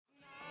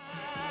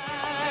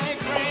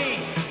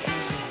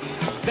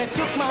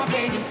took my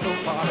baby so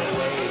far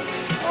away.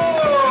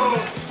 Oh,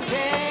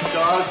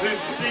 da sind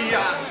sie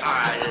ja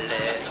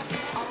alle.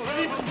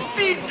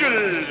 Die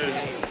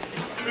Beatles.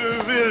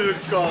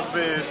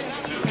 Willkommen.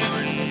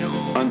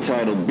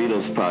 Untitled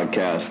Beatles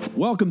Podcast.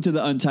 Welcome to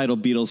the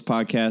Untitled Beatles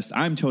Podcast.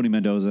 I'm Tony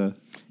Mendoza.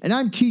 And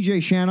I'm TJ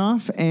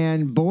Shanoff,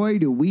 and boy,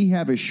 do we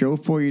have a show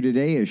for you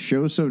today. A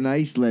show so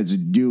nice, let's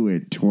do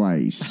it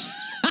twice.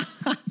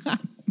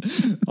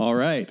 All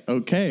right.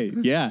 Okay.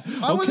 Yeah.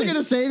 I wasn't going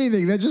to say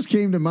anything. That just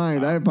came to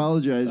mind. I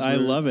apologize. I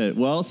love it.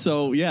 Well,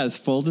 so, yes,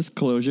 full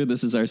disclosure,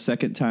 this is our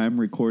second time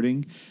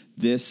recording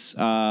this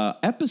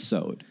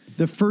episode.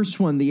 The first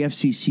one, the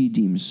FCC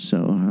deems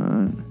so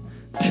hot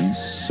and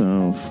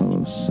so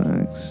full of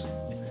sex.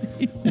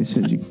 They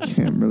said you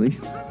can't really...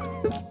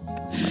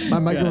 My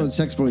microphone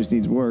sex voice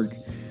needs work.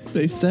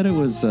 They said it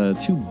was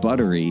too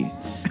buttery.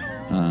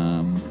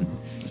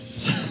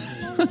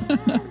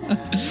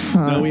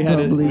 No, we had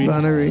bubbly,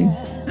 buttery.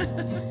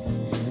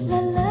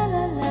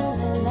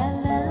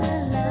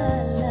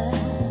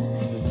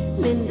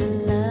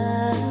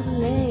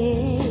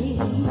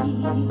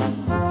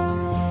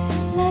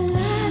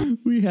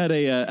 We had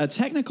a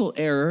technical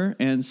error,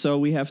 and so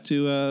we have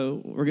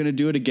to. We're going to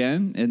do it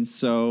again, and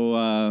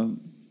so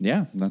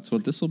yeah, that's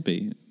what this will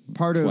be.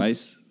 Part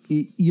twice. Of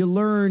you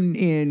learn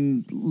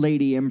in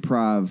Lady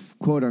Improv,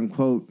 quote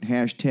unquote,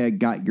 hashtag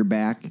got your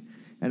back.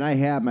 And I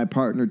have my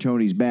partner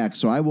Tony's back,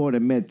 so I won't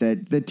admit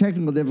that the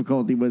technical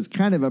difficulty was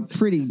kind of a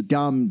pretty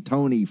dumb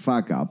Tony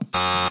fuck up.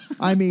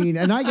 I mean,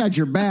 and I got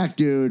your back,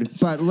 dude,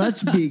 but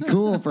let's be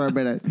cool for a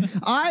minute.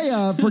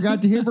 I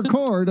forgot to hit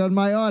record on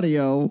my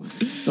audio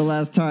the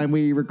last time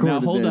we recorded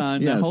Now hold this.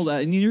 on, Yes. now hold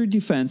on. In your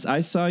defense,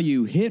 I saw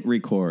you hit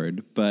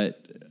record,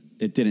 but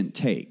it didn't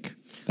take.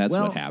 That's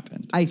what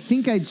happened. I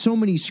think I had so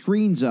many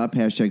screens up,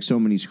 hashtag so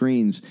many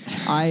screens.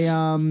 I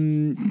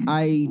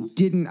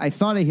didn't, I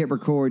thought I hit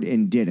record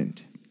and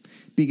didn't.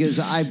 Because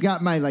I've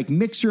got my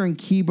mixer and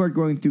keyboard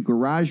going through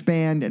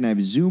GarageBand, and I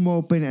have Zoom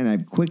open, and I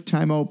have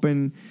QuickTime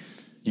open.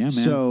 Yeah, man.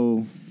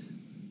 So,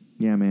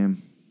 yeah,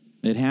 man.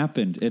 It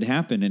happened,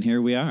 and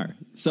here we are.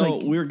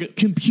 So we're good.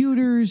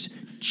 Computers,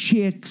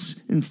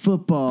 chicks, and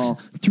football.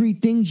 3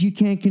 things you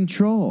can't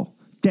control.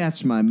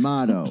 That's my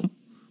motto.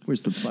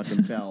 Where's the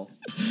fucking bell?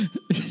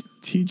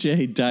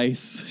 TJ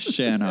Dice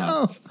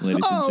Shanoff,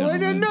 ladies and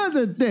gentlemen. And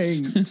another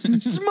thing.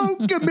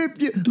 Smoke him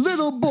if you...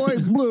 Little boy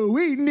Blue,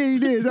 he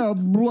needed a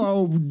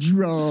blow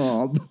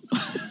job.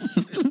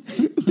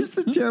 It was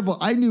so terrible.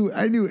 I knew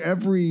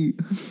every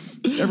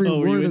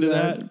word of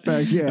that.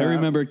 Back, yeah. I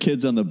remember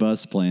kids on the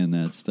bus playing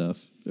that stuff,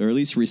 or at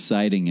least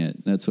reciting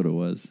it. That's what it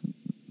was.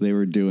 They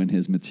were doing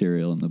his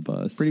material on the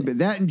bus. Pretty bad.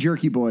 That and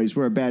Jerky Boys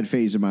were a bad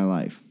phase of my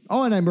life.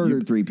 Oh, and I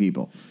murdered 3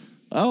 people.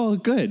 Oh,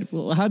 good.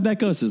 Well, how'd that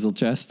go, Sizzle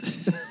Chest?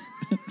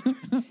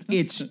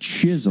 It's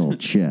Chisel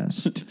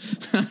Chest.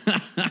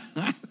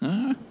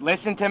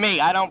 Listen to me.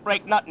 I don't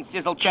break nothing,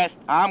 Sizzle Chest.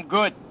 I'm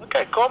good.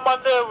 Okay, call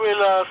Monday.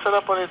 We'll set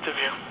up an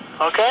interview.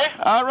 Okay?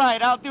 All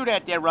right, I'll do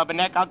that there,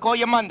 Rubberneck. I'll call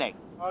you Monday.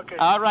 Okay.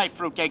 All right,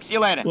 Fruitcake. See you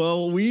later.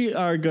 Well, we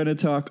are going to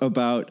talk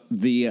about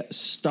the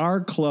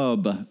Star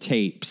Club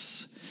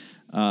tapes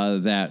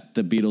that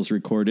the Beatles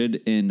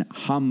recorded in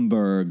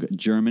Hamburg,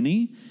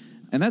 Germany.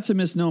 And that's a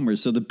misnomer.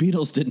 So the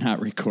Beatles did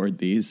not record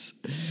these.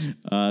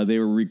 They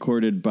were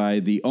recorded by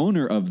the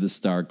owner of the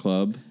Star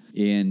Club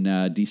in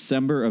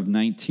December of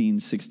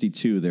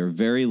 1962, their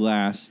very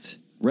last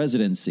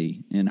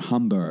residency in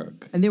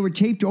Hamburg. And they were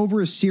taped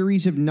over a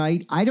series of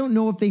nights. I don't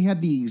know if they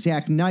have the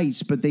exact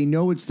nights, but they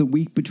know it's the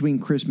week between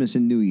Christmas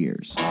and New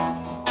Year's.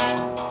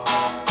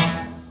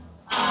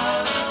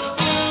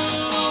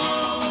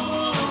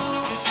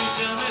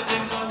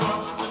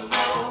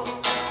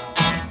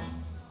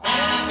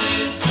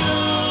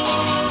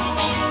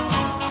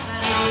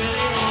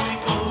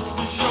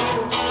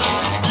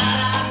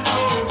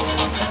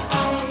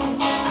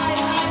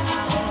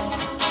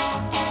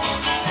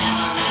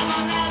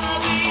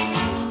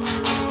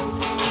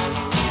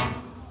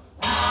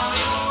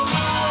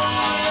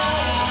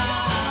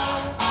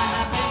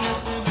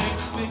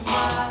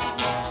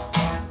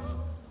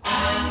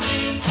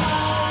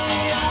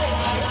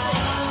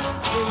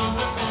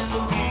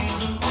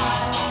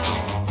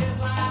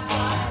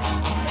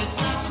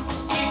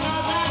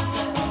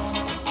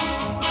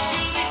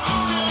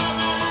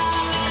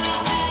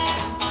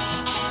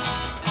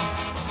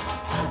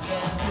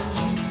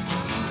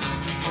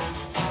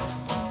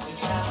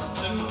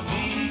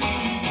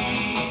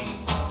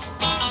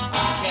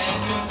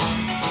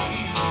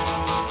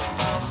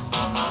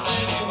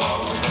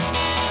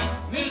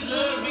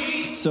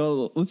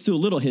 So let's do a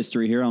little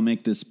history here. I'll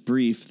make this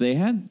brief. They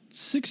had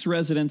 6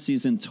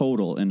 residencies in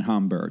total in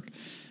Hamburg.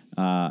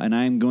 And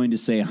I'm going to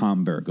say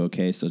Hamburg,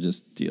 okay? So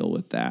just deal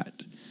with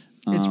that.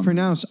 It's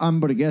pronounced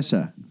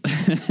hamburguesa.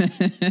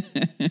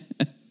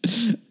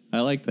 I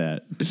like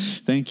that.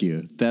 Thank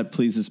you. That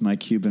pleases my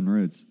Cuban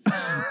roots.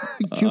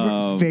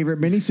 Cuban favorite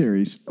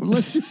miniseries.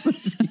 Let's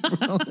keep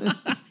rolling.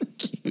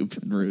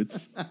 Cuban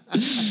Roots.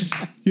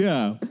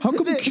 Yeah. How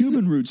come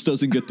Cuban Roots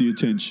doesn't get the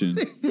attention?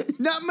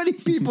 Not many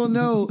people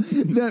know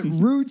that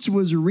Roots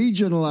was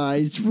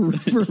regionalized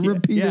for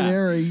repeated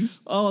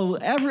airings. Oh,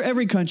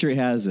 every country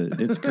has it.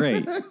 It's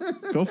great.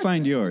 Go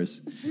find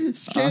yours.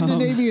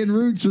 Scandinavian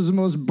Roots was the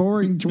most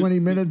boring 20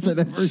 minutes I'd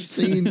ever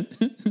seen.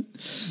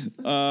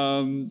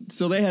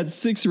 So they had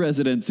 6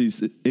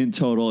 residencies in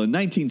total. In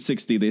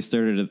 1960, they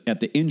started at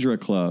the Indra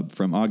Club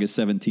from August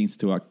 17th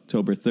to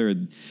October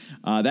 3rd.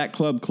 That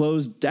club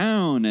closed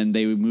down, and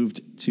they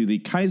moved to the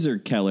Kaiser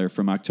Keller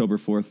from October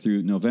 4th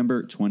through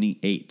November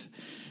 28th.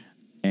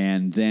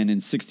 And then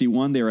in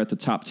 61, they were at the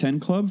Top 10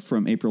 Club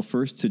from April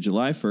 1st to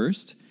July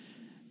 1st.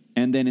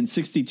 And then in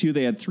 62,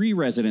 they had 3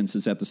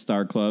 residences at the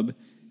Star Club,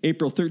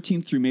 April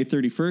 13th through May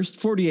 31st,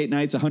 48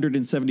 nights,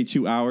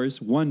 172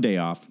 hours, 1 day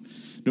off.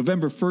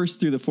 November 1st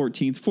through the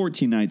 14th,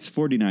 14 nights,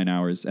 49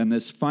 hours. And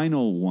this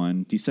final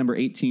one, December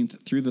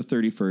 18th through the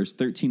 31st,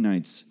 13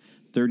 nights,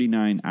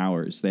 39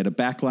 hours. They had a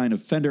backline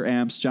of Fender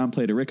amps. John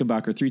played a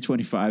Rickenbacker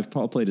 325.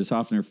 Paul played his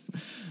Hofner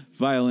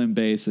violin,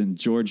 bass, and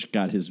George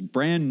got his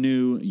brand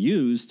new,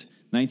 used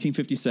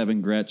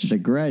 1957 Gretsch, the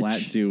Gretsch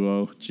Flat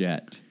Duo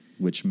Jet,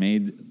 which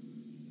made,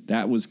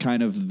 that was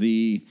kind of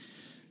the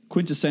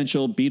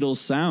quintessential Beatles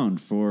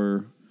sound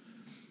for,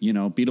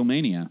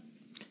 Beatlemania.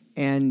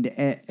 And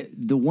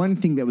the one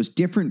thing that was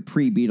different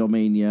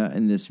pre-Beatlemania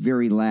and this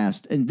very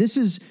last, and this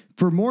is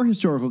for more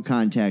historical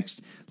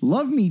context,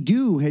 Love Me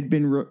Do had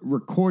been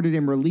recorded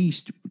and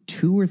released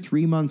 2 or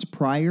 3 months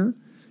prior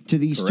to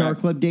these Star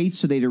Club dates.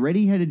 So they'd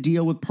already had a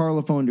deal with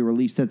Parlophone to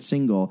release that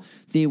single.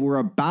 They were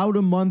about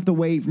a month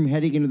away from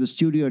heading into the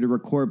studio to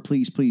record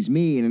Please Please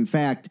Me. And in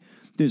fact,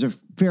 there's a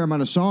fair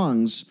amount of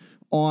songs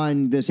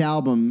on this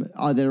album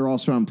that are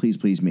also on Please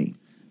Please Me.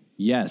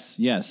 Yes.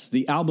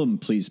 The album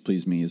Please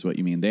Please Me is what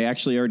you mean. They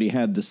actually already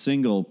had the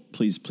single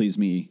Please Please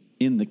Me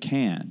in the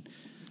can.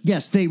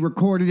 Yes, they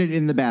recorded it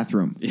in the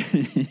bathroom.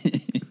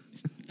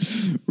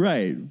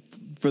 Right.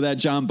 For that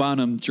John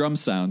Bonham drum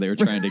sound they were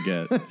trying to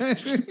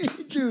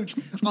get. Dude,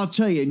 I'll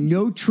tell you,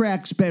 no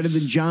track's better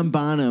than John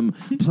Bonham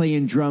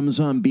playing drums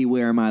on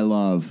Beware My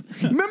Love.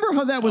 Remember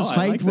how that was hyped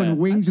like when that.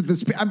 Wings at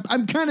the...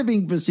 I'm kind of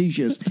being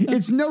facetious.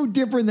 It's no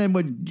different than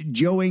what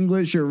Joe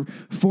English or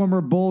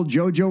former Bull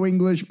JoJo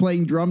English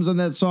playing drums on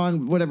that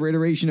song, whatever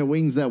iteration of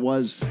Wings that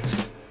was.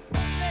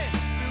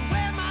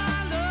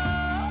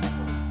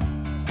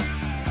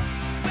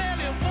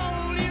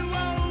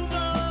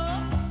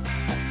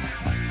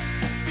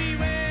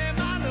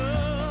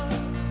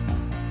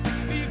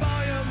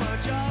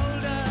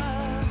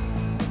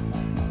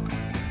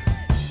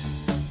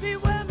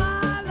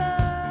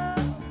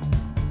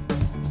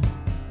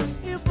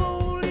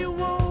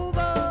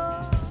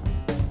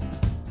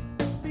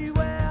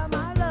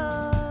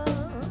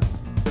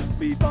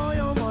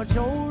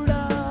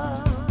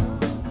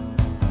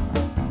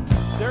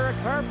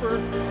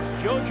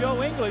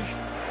 JoJo English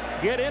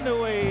get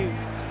into a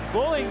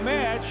bowling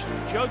match.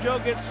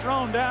 JoJo gets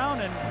thrown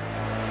down and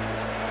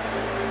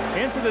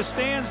into the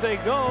stands they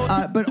go.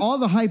 But all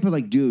the hype are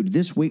like, dude,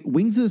 this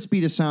Wings of the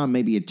Speed of Sound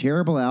may be a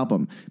terrible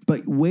album,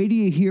 but wait till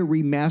you hear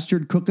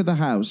remastered Cook of the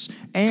House,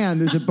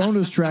 and there's a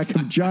bonus track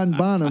of John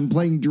Bonham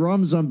playing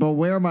drums on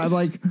Beware My... I'm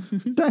like,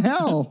 the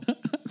hell?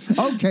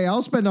 Okay,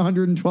 I'll spend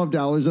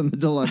 $112 on the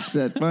deluxe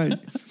set. Fine.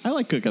 I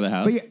like Cook of the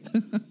House. But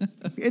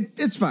yeah,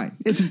 it's fine.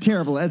 It's a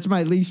terrible... That's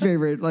my least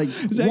favorite. Like,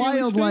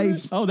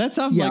 Wildlife... Oh, that's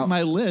on like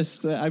my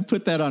list. I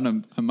put that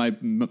on my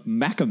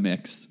Maca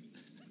mix.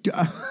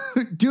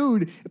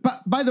 Dude,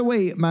 by the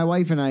way, my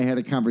wife and I had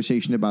a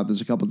conversation about this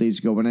a couple days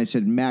ago when I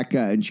said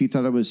Maca, and she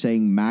thought I was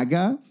saying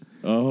MAGA.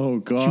 Oh,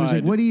 God. She was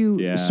like, what do you...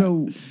 Yeah.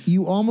 So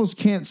you almost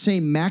can't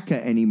say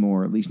Maca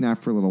anymore, at least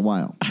not for a little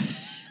while.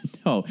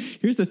 No,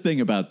 here's the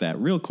thing about that,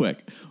 real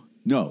quick.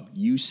 No,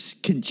 you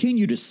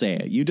continue to say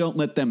it. You don't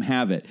let them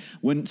have it.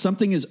 When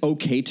something is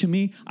okay to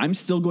me, I'm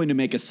still going to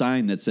make a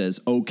sign that says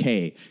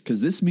okay,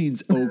 because this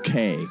means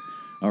okay.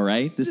 All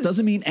right? This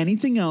doesn't mean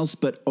anything else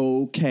but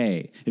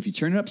okay. If you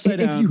turn it upside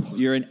down,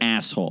 you're an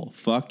asshole.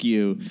 Fuck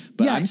you.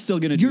 But I'm still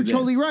going to do this. You're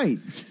totally right.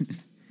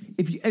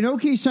 An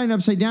okay sign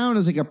upside down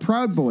is like a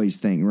Proud Boys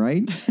thing,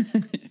 right?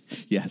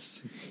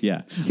 Yes.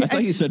 Yeah. I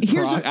thought you said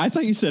Prague. I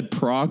thought you said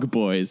Prague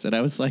Boys, and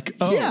I was like,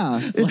 oh. Yeah.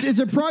 It's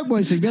a Prague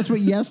Boys thing. That's what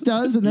Yes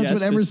does, and that's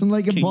what Emerson,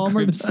 Lake and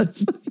Palmer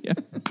does. Yeah.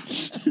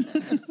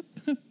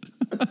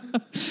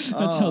 That's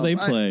how they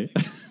play.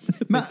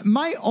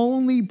 My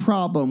only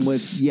problem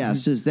with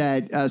Yes is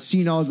that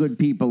Seen All Good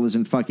People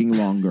isn't fucking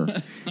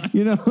longer.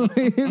 You know,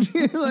 if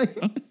you're like,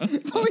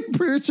 probably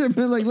producer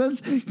been like,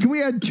 can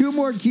we add 2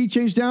 more key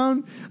change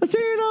down?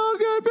 Seen All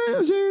Good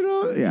People, Seen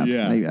All.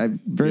 Yeah. I have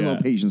very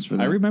little patience for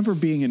that. I remember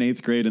being in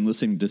 8th grade and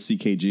listening to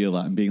CKG a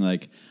lot and being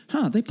like,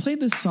 they played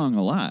this song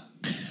a lot.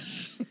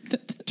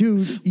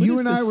 Dude, you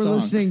and I were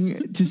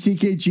listening to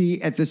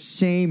CKG at the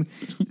same...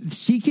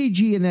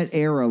 CKG in that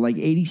era, like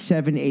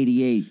 87,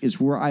 88, is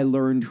where I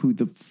learned who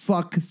the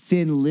fuck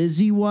Thin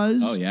Lizzy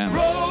was. Oh, yeah.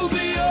 Roll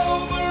me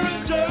over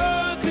and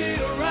turn me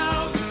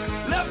around.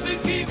 Let me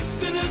keep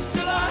spinning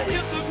till I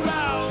hit the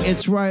ground.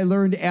 It's where I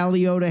learned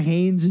Aliota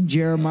Haynes and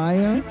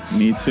Jeremiah.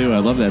 Me too. I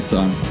love that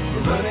song.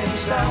 Running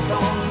south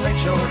on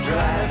Lakeshore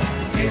Drive,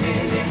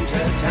 getting into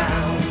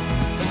town.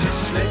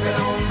 Just slipping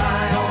on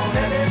by on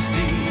LSD,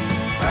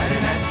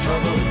 fighting that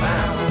trouble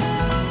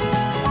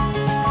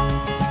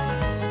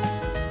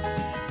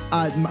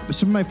bound.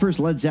 Some of my first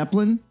Led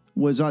Zeppelin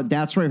was on.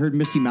 That's where I heard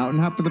Misty Mountain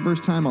Hop for the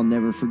first time. I'll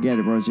never forget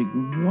it. Where I was like,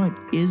 "What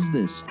is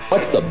this?"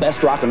 What's the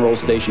best rock and roll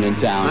station in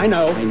town? I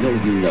know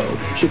you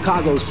know.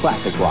 Chicago's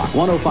Classic Rock,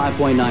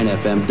 105.9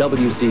 FM,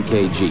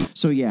 WCKG.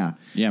 So yeah,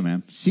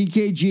 man.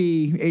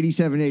 CKG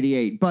 87,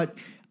 88. But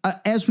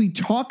as we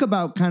talk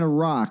about kind of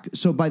rock,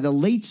 so by the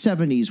late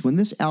 70s, when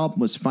this album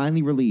was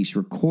finally released,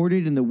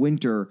 recorded in the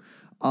winter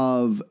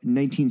of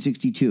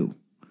 1962.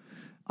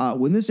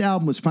 When this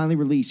album was finally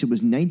released, it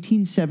was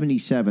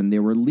 1977.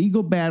 There were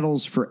legal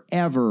battles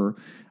forever.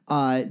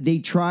 They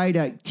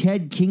tried,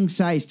 Ted King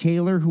Size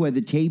Taylor, who had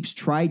the tapes,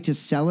 tried to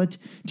sell it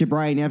to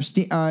Brian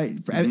Epstein.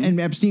 And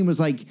Epstein was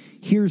like,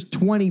 here's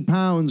 20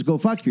 pounds, go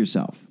fuck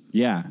yourself.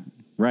 Yeah,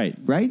 right.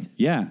 Right?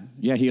 Yeah.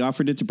 He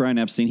offered it to Brian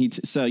Epstein. He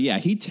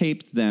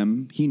taped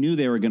them. He knew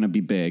they were going to be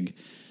big.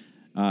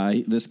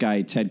 This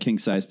guy, Ted King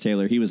Size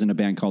Taylor, he was in a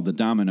band called the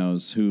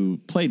Dominoes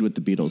who played with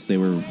the Beatles. They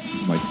were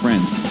like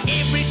friends.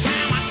 Every time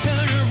I turn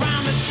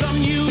around, there's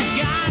something you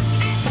got.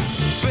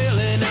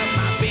 Filling up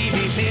my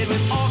baby's head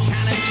with all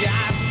kind of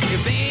jive.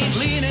 If they ain't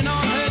leaning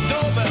on her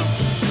doorbell,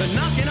 but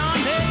knocking on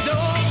her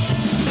door,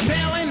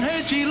 telling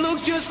her she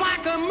looks just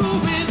like a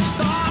movie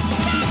star.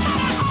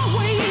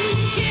 Always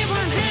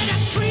giving her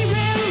that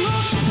three-red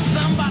look.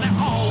 Somebody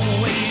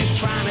always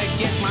trying to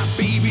get my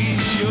baby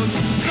shook.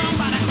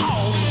 Somebody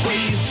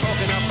always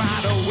talking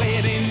about a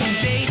wedding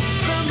date.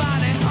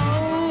 Somebody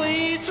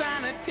always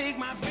trying to take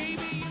my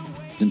baby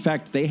away. In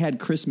fact, they had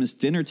Christmas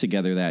dinner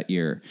together that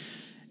year,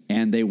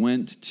 and they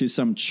went to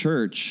some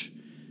church,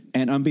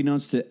 and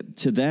unbeknownst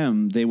to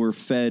them, they were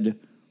fed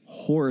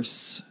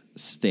horse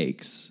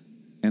steaks,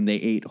 and they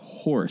ate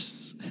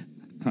horse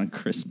on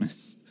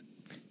Christmas.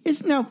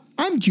 Now,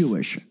 I'm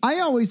Jewish. I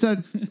always thought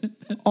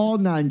all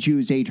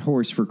non-Jews ate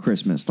horse for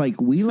Christmas. Like,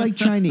 we like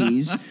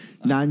Chinese,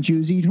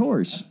 non-Jews eat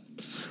horse.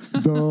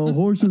 The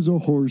horse is a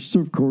horse,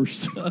 of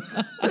course.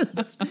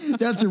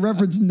 That's a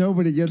reference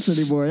nobody gets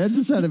anymore. That's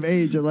a sign of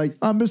age. They're like,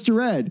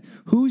 Mr. Ed.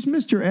 Who's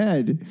Mr.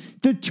 Ed?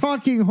 The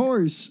talking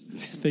horse.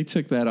 They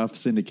took that off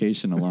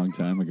syndication a long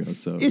time ago.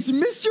 So is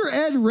Mr.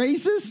 Ed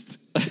racist?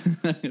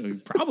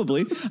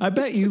 Probably. I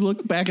bet you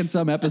look back at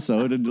some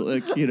episode and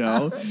like, you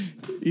know.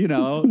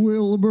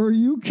 Wilbur,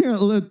 you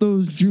can't let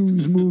those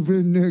Jews move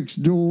in next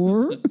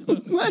door.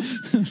 What?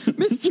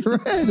 Mr.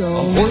 Ed. A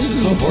horse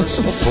is a horse,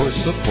 a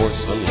horse, a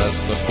horse,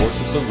 unless a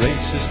horse is a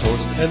racist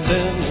horse. And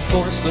then, of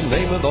course, the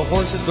name of the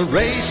horse is the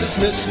racist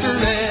Mr.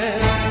 Ed.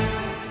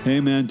 Hey,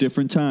 man,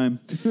 different time.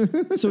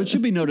 So it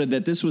should be noted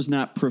that this was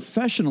not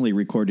professionally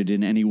recorded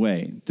in any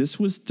way. This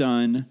was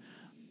done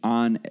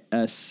on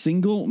a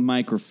single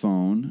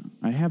microphone.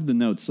 I have the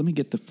notes. Let me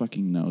get the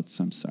fucking notes.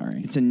 I'm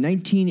sorry. It's a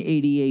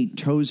 1988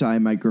 Tozai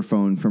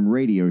microphone from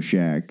Radio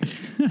Shack.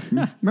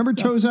 Remember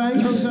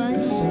Tozai?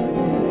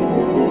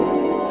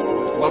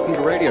 Welcome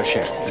to Radio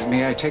Shack.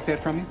 May I take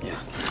that from you?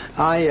 Yeah.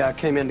 I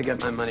came in to get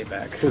my money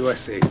back. Who do I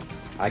see?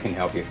 I can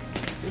help you.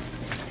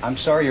 I'm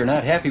sorry you're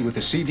not happy with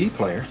the CD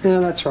player.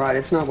 Yeah, that's right.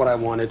 It's not what I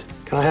wanted.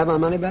 Can I have my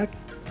money back?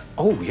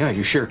 Oh, yeah,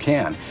 you sure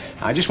can.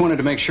 I just wanted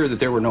to make sure that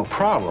there were no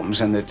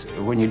problems and that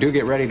when you do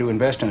get ready to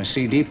invest in a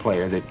CD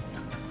player that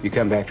you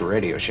come back to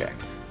Radio Shack.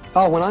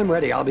 Oh, when I'm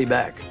ready, I'll be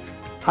back.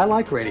 I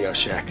like Radio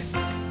Shack.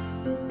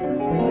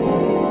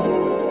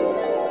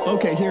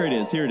 Okay, here it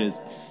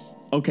is.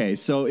 Okay,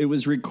 so it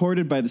was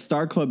recorded by the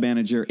Star Club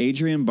manager,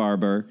 Adrian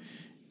Barber,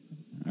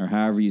 or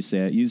however you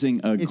say it, using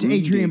a It's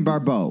Adrian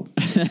Barbeau.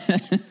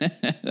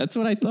 That's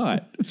what I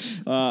thought.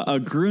 A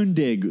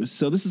Grundig.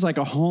 So this is like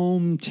a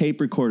home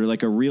tape recorder,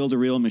 like a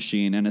reel-to-reel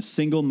machine, and a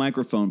single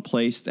microphone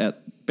placed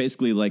at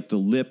basically like the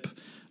lip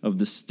of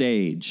the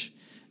stage.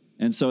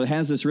 And so it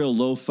has this real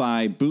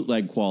lo-fi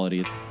bootleg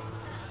quality.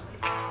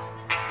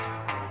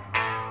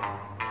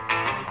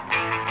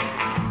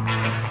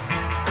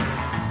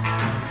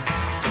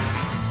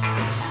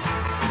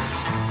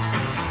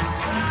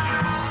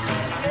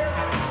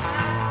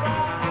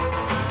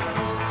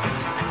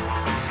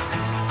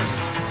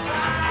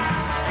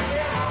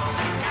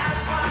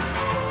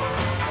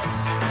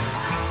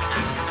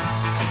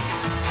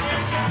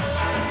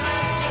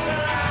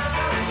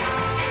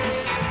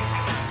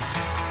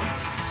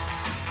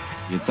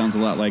 It sounds a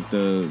lot like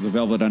the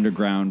Velvet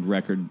Underground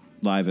record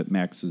live at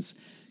Max's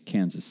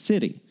Kansas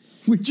City.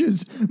 Which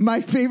is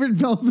my favorite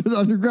Velvet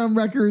Underground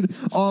record,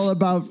 all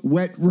about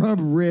wet rub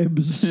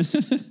ribs.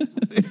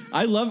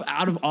 I love,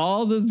 out of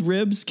all the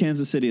ribs,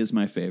 Kansas City is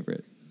my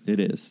favorite. It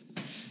is.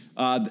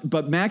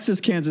 But Max's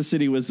Kansas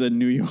City was in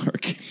New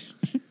York.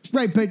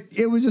 Right, but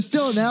it was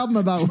still an album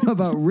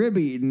about rib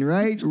eating,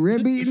 right?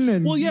 Rib eating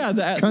and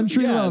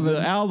country loving. The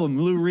album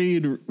Lou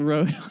Reed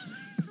wrote.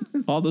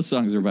 All the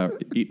songs are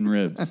about eating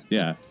ribs.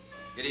 Yeah.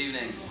 Good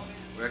evening.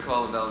 We're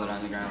called the Velvet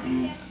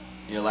Underground.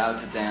 You're allowed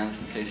to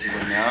dance, in case you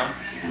didn't know.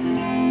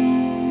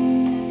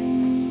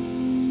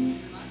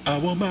 I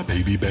want my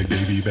baby back,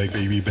 baby back,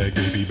 baby back,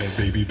 baby back,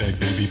 baby back,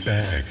 baby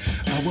back.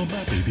 I want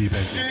my baby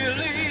back.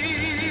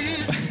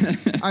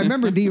 I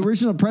remember the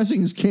original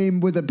pressings came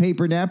with a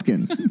paper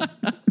napkin.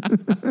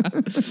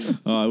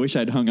 Oh, I wish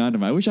I'd hung on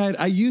to I wish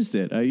I used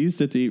it. I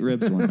used it to eat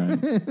ribs one night.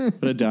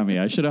 What a dummy!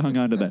 I should have hung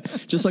on to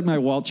that. Just like my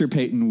Walter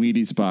Payton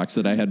Wheaties box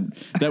that I had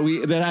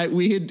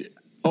we had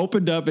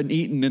opened up and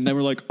eaten, and then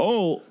we're like,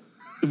 oh,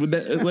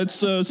 let's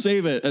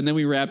save it, and then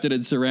we wrapped it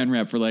in Saran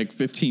wrap for like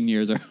 15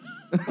 years.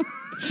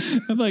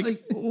 I'm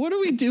like, what are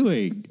we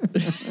doing?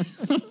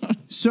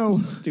 So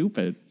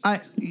stupid.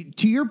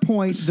 To your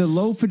point, the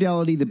low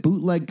fidelity, the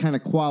bootleg kind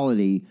of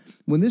quality,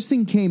 when this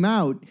thing came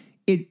out,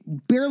 it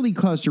barely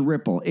caused a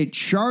ripple. It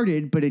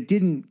charted, but it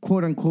didn't,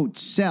 quote unquote,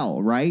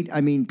 sell, right? I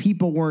mean,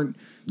 people weren't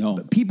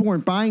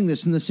buying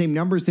this in the same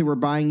numbers they were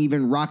buying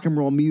even rock and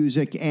roll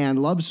music and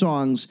love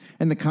songs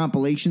and the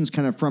compilations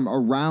kind of from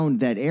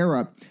around that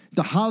era.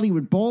 The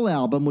Hollywood Bowl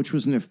album, which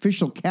was an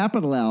official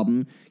Capitol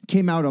album,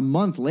 came out a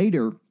month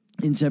later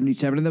in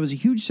 77, and that was a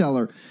huge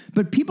seller.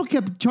 But people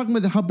kept talking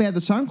about how bad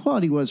the sound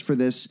quality was for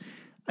this.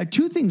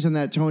 Two things on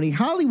that, Tony.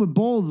 Hollywood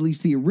Bowl, at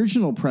least the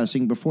original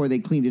pressing before they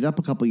cleaned it up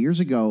a couple years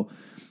ago,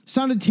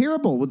 sounded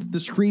terrible with the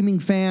screaming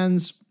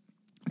fans.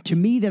 To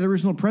me, that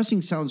original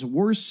pressing sounds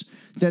worse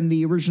than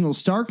the original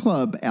Star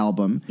Club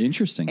album.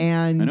 Interesting.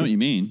 And I know what you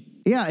mean.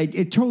 Yeah,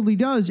 it totally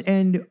does.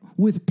 And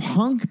with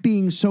punk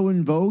being so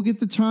in vogue at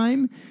the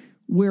time,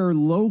 where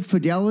low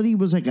fidelity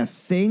was like a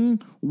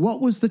thing, what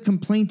was the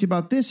complaint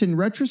about this? In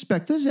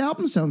retrospect, this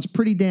album sounds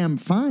pretty damn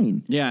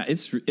fine. Yeah,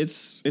 it's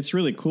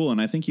really cool, and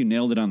I think you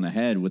nailed it on the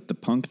head with the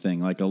punk thing.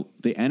 Like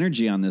the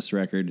energy on this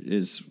record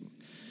is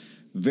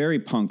very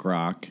punk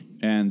rock,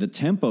 and the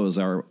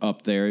tempos are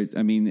up there.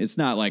 I mean, it's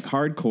not like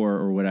hardcore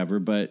or whatever,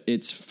 but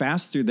it's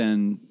faster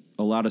than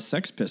a lot of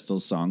Sex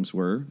Pistols songs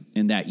were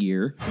in that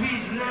year.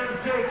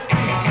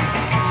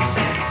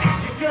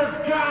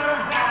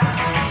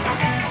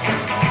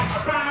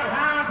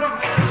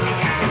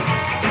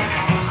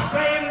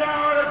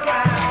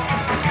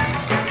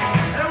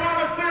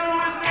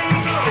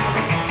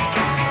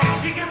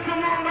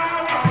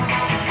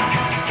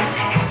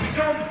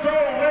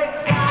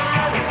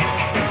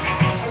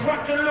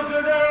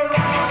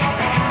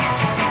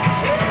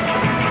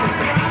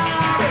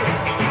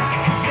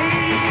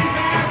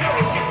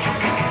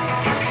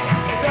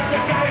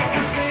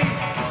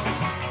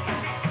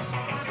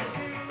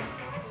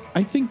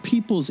 I think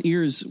people's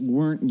ears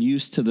weren't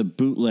used to the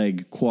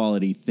bootleg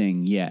quality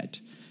thing yet.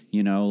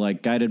 You know,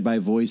 like Guided by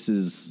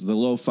Voices, the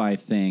lo-fi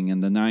thing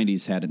in the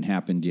 90s hadn't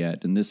happened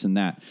yet, and this and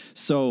that.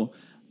 So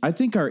I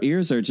think our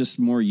ears are just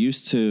more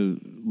used to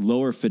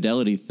lower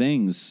fidelity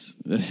things.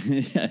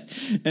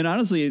 And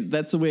honestly,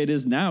 that's the way it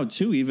is now,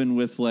 too, even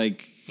with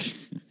like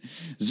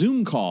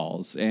Zoom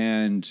calls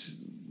and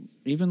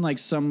even like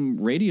some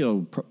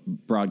radio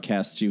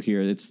broadcasts you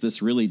hear. It's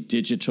this really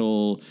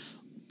digital,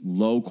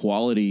 low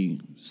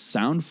quality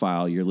sound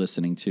file you're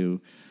listening to.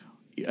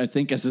 I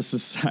think as a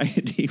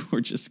society,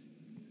 we're just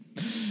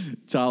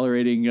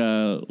tolerating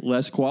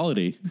less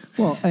quality.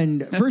 Well,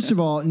 and first of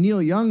all, Neil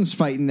Young's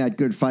fighting that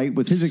good fight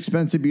with his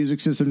expensive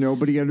music system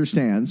nobody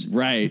understands.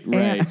 Right.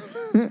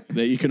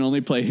 That you can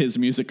only play his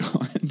music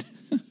on.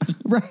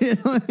 Right.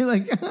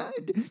 Like,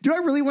 do I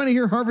really want to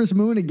hear Harvest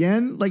Moon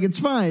again? Like, it's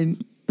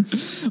fine.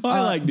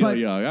 I like Neil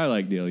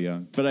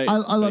Young. But I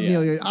love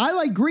Neil Young. I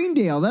like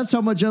Greendale. That's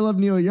how much I love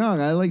Neil Young.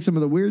 I like some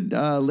of the weird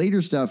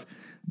later stuff.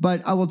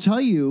 But I will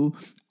tell you,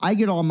 I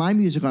get all my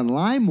music on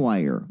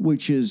LimeWire,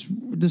 which is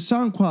the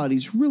sound quality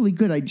is really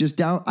good.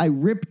 I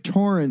rip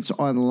torrents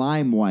on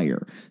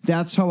LimeWire.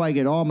 That's how I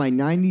get all my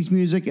 90s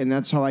music, and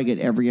that's how I get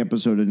every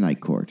episode of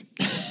Night Court.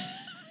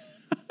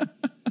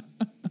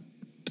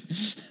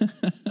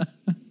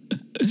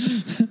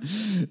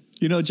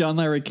 You know, John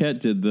Larroquette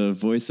did the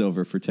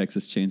voiceover for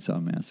Texas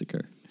Chainsaw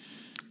Massacre.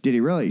 Did he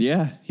really?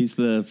 Yeah, he's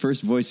the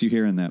first voice you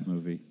hear in that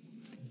movie.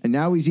 And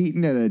now he's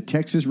eating at a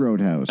Texas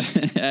Roadhouse.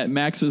 At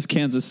Max's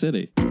Kansas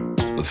City.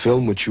 The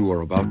film which you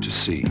are about to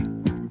see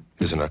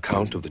is an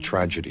account of the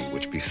tragedy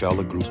which befell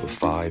a group of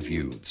 5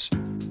 youths,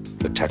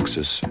 the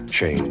Texas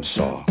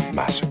Chainsaw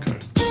Massacre.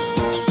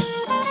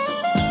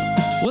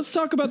 Let's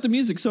talk about the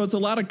music. So it's a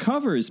lot of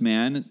covers,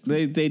 man.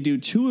 They do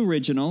 2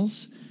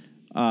 originals,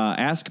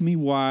 Ask Me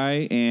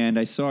Why, and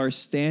I Saw Her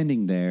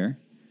Standing There.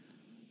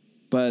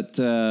 But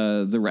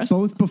the rest...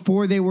 Both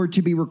before they were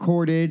to be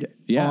recorded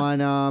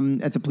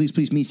on at the Please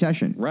Please Me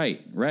session.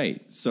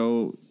 Right.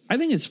 So I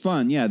think it's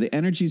fun. Yeah, the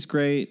energy's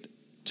great.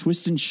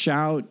 Twist and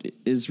Shout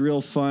is real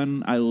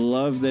fun. I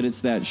love that it's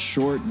that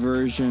short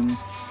version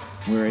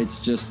where it's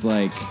just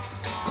like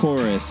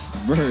chorus,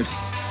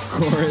 verse,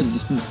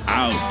 chorus,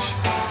 out.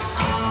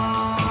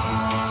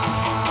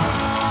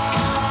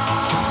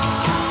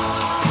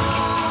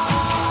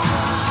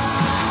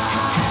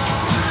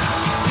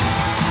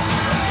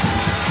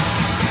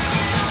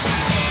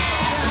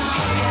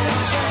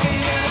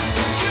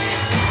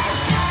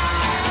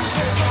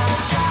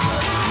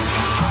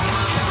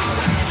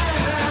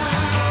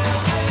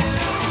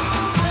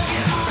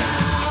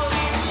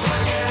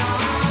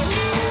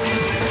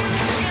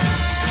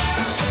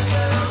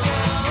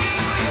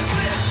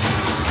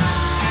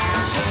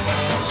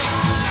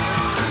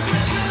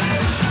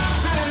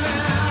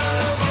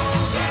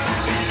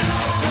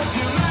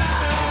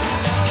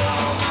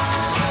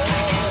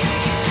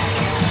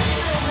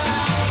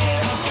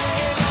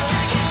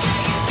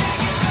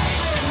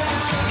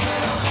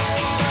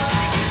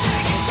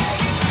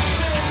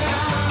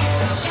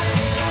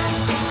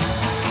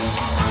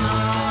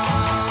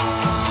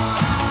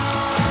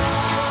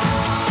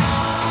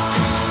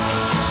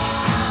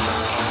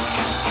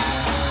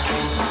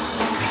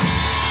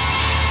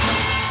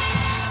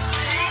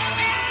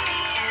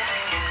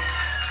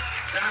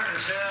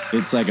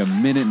 It's like a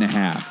minute and a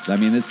half. I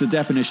mean, it's the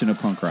definition of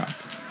punk rock.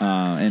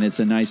 And it's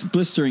a nice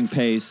blistering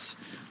pace,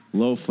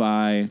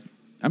 lo-fi.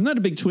 I'm not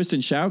a big twist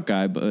and shout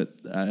guy, but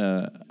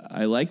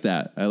I like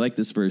that. I like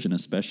this version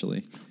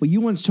especially. Well,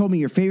 you once told me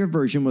your favorite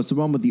version was the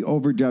one with the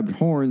overdubbed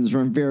horns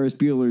from Ferris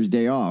Bueller's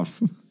Day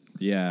Off.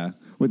 Yeah.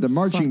 With the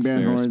marching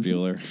band Ferris horns.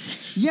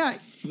 Bueller. Yeah.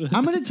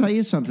 I'm going to tell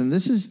you something.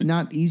 This is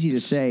not easy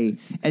to say.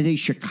 As a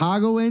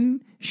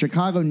Chicagoan,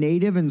 Chicago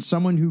native, and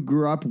someone who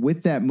grew up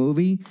with that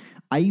movie,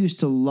 I used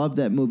to love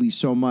that movie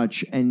so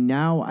much, and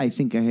now I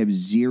think I have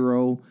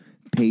zero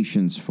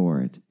patience for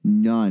it.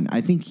 None.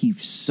 I think he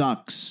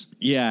sucks.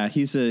 Yeah,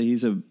 he's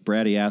a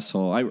bratty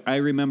asshole. I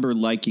remember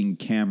liking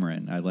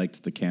Cameron. I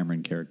liked the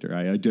Cameron character.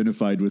 I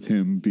identified with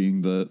him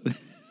being the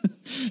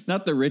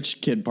not the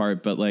rich kid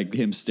part, but like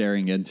him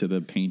staring into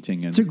the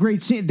painting. And it's a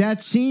great scene.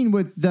 That scene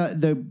with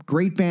the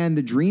great band,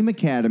 the Dream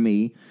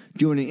Academy,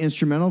 doing an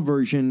instrumental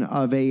version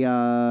of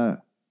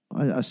a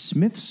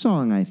Smith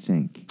song, I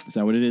think. Is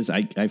that what it is?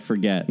 I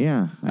forget.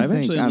 Yeah. I've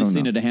actually only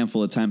seen it a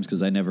handful of times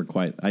because I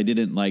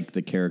didn't like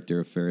the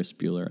character of Ferris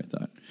Bueller, I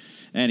thought.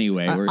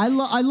 Anyway. I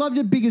loved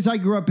it because I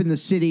grew up in the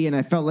city and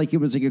I felt like it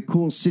was like a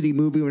cool city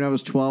movie when I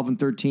was 12 and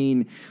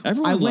 13.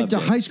 I went to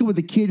high school with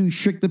a kid who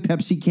shook the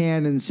Pepsi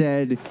can and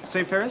said...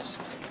 Say, Ferris?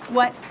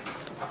 What?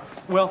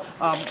 Well,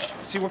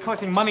 see, we're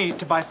collecting money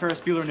to buy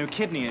Ferris Bueller a new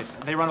kidney.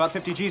 They run about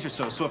 50 G's or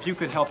so if you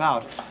could help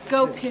out.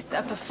 Go piss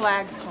up a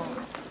flagpole.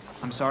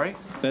 I'm sorry?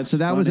 So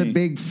that was a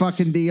big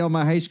fucking deal.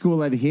 My high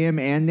school had him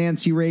and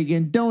Nancy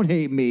Reagan. Don't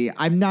hate me.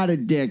 I'm not a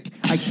dick.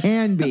 I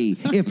can be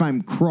if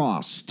I'm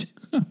crossed.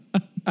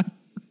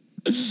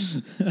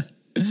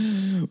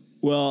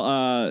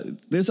 Well,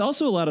 there's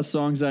also a lot of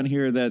songs on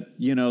here that,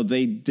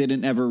 they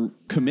didn't ever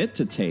commit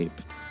to tape.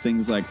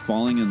 Things like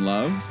Falling in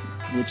Love,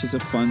 which is a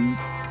fun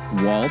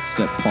waltz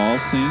that Paul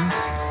sings.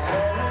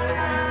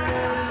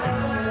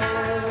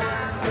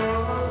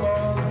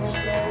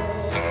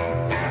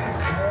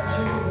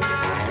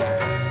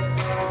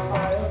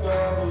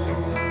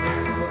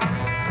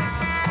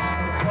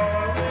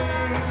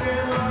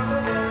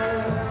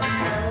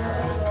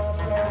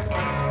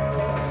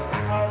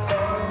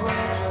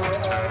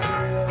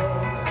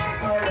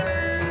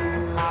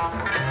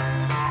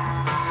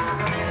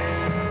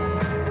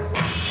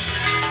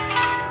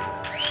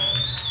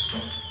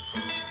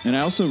 And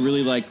I also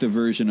really like the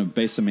version of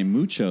Bésame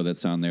Mucho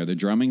that's on there. The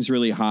drumming's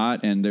really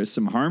hot, and there's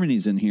some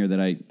harmonies in here that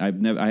I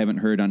haven't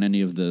heard on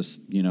any of this,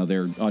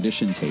 their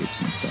audition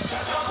tapes and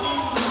stuff.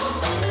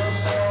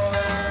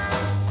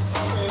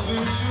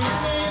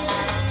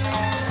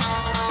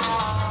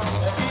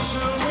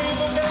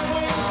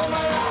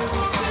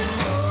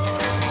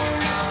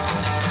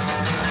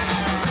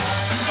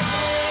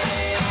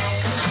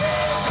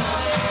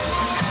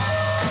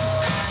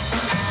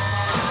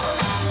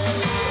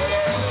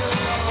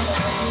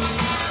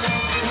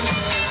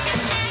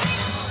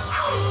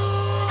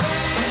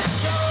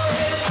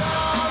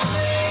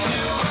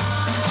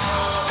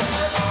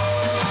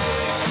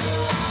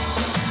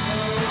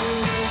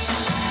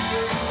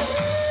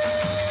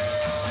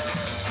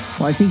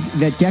 Well, I think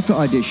that Decca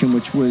audition,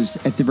 which was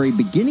at the very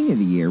beginning of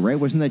the year, right?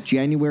 Wasn't that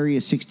January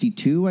of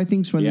 62, I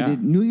think, is when they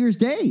did New Year's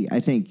Day, I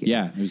think.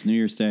 Yeah, it was New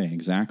Year's Day,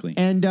 exactly.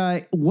 And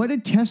what a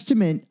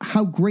testament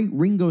how great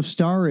Ringo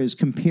Starr is,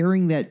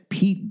 comparing that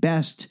Pete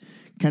Best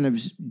kind of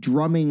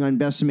drumming on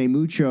Bésame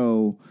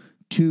Mucho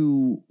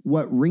to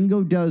what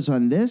Ringo does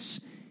on this.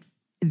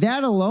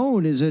 That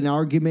alone is an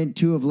argument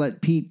to have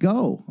let Pete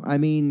go. I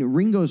mean,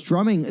 Ringo's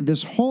drumming,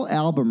 this whole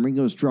album,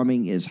 Ringo's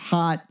drumming is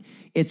hot.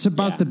 It's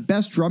about the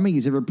best drumming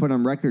he's ever put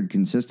on record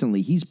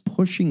consistently. He's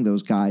pushing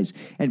those guys.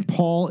 And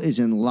Paul is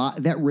in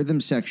that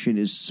rhythm section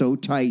is so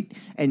tight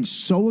and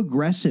so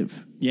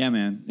aggressive. Yeah,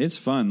 man. It's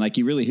fun. Like,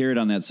 you really hear it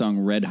on that song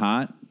Red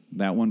Hot,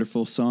 that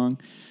wonderful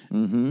song.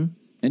 Mm-hmm.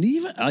 And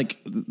even, like,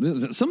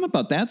 something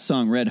about that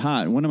song, Red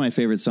Hot, one of my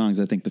favorite songs,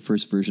 I think the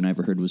first version I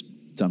ever heard was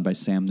done by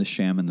Sam the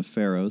Sham and the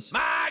Pharaohs.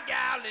 My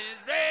gal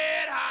is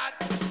red hot.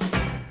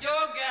 Your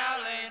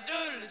gal ain't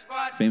doodly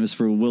squat. Famous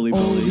for Willy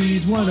Bully.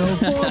 Oldies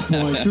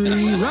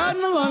 104.3,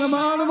 riding along an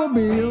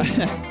automobile.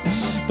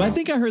 But I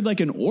think I heard like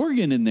an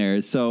organ in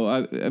there. So,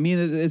 I mean,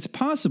 it's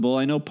possible.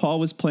 I know Paul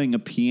was playing a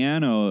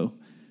piano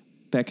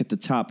back at the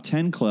Top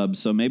 10 Club,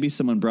 so maybe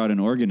someone brought an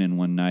organ in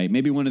one night.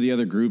 Maybe one of the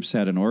other groups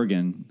had an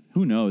organ.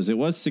 Who knows? It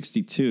was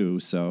 62,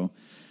 so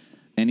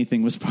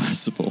anything was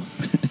possible.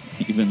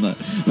 Even a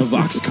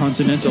Vox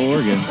Continental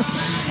organ.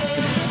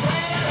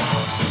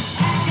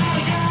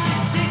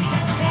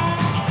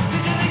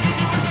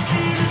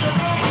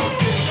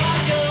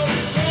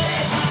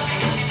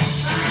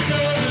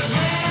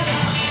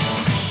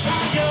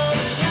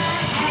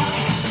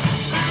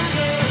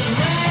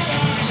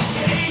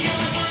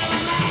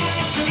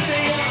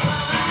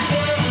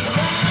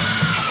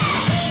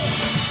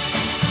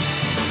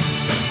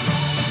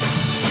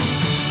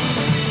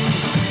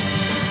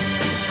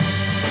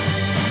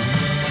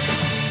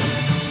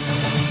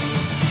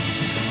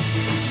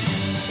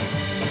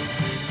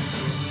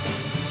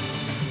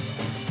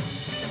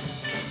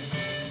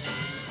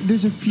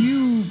 there's a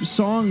few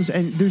songs,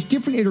 and there's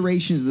different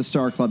iterations of the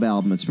Star Club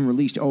album. It's been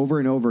released over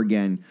and over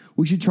again.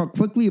 We should talk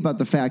quickly about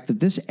the fact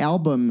that this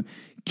album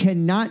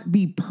cannot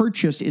be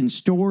purchased in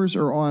stores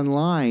or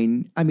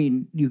online. I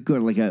mean, you go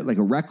to like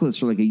a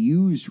Reckless or like a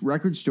used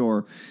record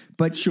store,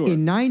 but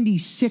in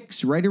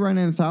 '96, right around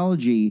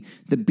Anthology,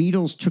 the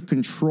Beatles took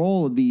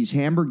control of these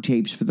Hamburg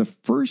tapes for the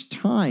first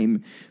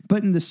time.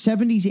 But in the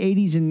 70s,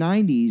 80s, and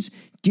 90s,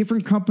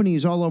 different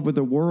companies all over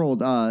the world,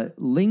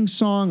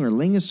 Lingsong or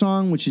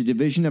Lingasong, which is a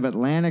division of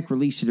Atlantic,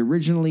 released it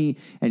originally,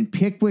 and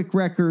Pickwick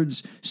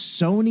Records.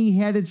 Sony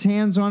had its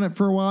hands on it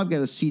for a while. I've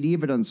got a CD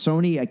of it on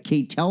Sony, a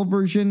KTEL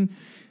version.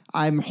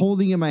 I'm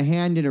holding in my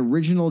hand an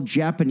original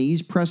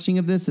Japanese pressing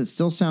of this that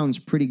still sounds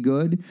pretty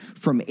good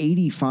from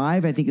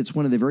 '85. I think it's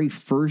one of the very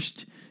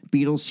first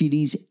Beatles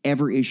CDs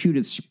ever issued.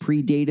 It's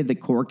predated the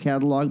core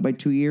catalog by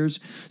 2 years.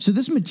 So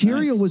this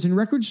material was in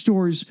record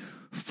stores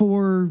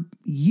for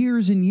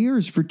years and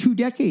years, for 2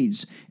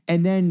 decades.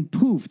 And then,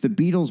 poof, the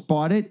Beatles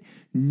bought it.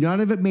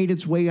 None of it made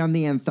its way on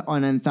the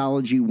on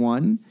Anthology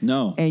 1.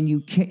 No. And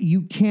you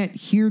can't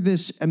hear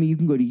this. I mean, you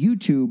can go to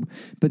YouTube,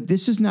 but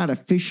this has not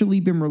officially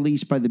been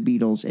released by the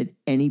Beatles at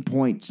any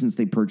point since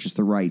they purchased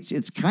the rights.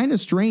 It's kind of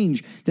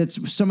strange that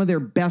some of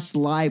their best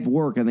live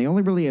work, and they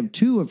only really have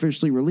 2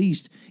 officially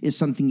released, is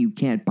something you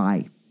can't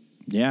buy.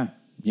 Yeah,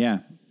 yeah.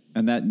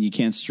 And that you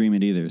can't stream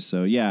it either.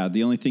 So, yeah,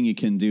 the only thing you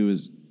can do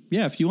is,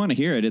 if you want to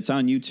hear it, it's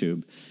on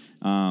YouTube.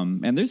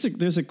 And there's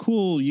a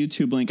cool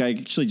YouTube link. I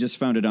actually just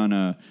found it on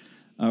a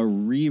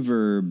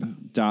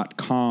Reverb.com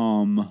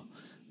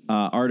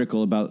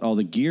article about all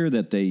the gear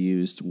that they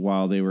used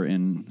while they were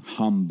in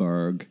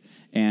Hamburg.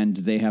 And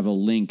they have a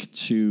link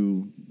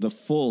to the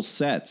full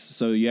sets.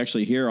 So you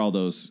actually hear all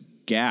those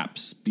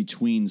gaps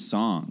between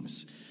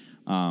songs.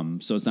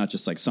 So it's not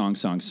just like song.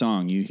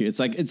 You hear, it's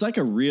like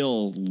a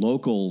real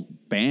local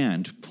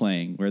band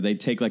playing where they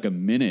take like a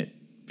minute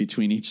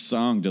between each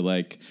song to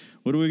like,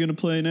 what are we going to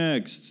play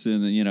next?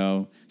 And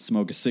then,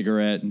 smoke a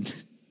cigarette and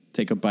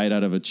take a bite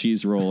out of a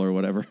cheese roll or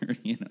whatever,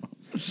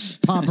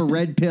 Pop a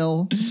red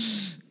pill.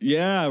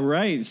 Yeah,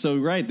 right. So,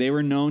 right. They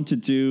were known to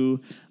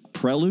do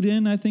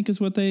Preludin, I think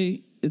is what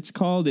it's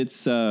called.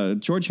 It's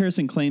George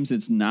Harrison claims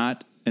it's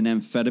not an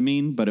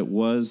amphetamine, but it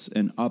was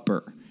an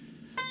upper.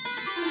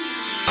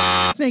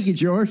 Thank you,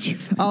 George.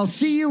 I'll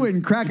see you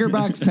in Cracker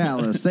Box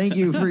Palace. Thank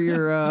you for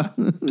your...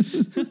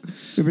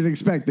 We've been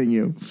expecting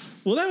you.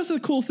 Well, that was the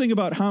cool thing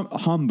about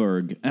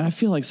Hamburg. And I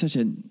feel like such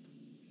an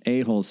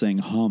a-hole saying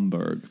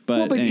Hamburg.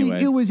 But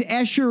anyway. It was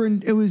Escher,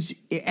 and it was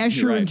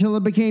Escher until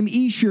it became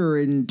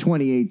Escher in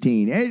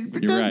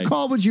 2018.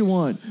 Call what you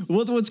want.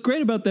 Well, what's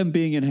great about them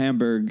being in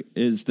Hamburg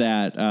is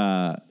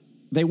that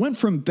they went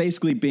from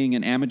basically being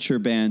an amateur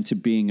band to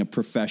being a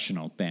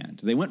professional band.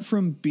 They went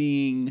from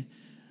being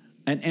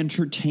an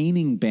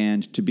entertaining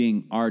band to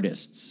being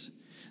artists.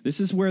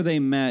 This is where they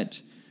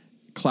met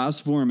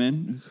Klaus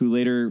Voormann, who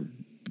later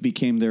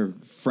became their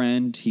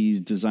friend. He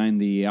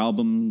designed the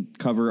album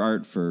cover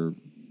art for,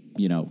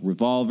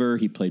 Revolver.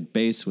 He played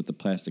bass with the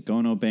Plastic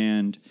Ono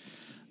Band.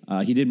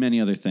 He did many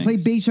other things.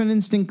 Played bass on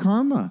Instant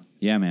Karma.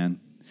 Yeah, man.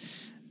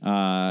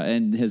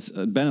 And has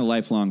been a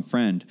lifelong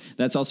friend.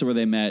 That's also where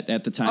they met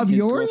at the time. Of his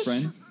yours?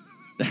 Girlfriend.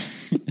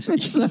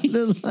 It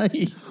sounded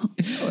like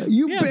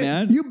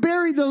you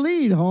buried the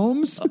lead,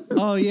 Holmes.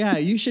 Oh yeah,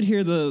 you should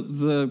hear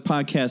the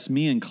podcast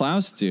me and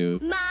Klaus do.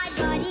 My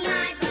buddy,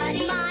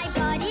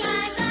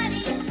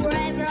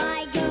 wherever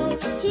I go,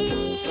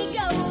 he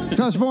goes.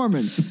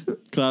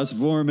 Klaus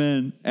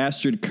Voormann,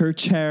 Astrid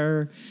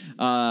Kirchherr.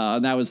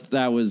 That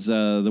was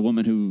the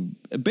woman who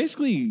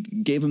basically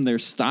gave them their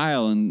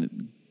style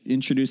and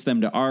introduced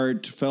them to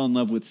art. Fell in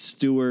love with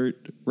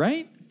Stewart,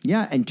 right?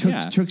 Yeah, and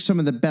took some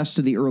of the best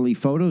of the early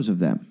photos of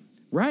them.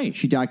 Right.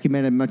 She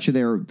documented much of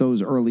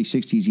those early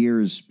 60s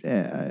years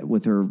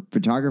with her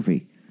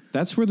photography.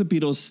 That's where the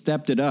Beatles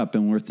stepped it up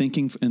and were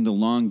thinking in the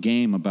long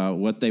game about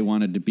what they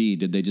wanted to be.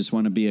 Did they just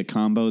want to be a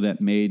combo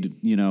that made,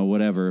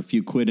 a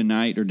few quid a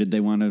night, or did they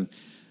want to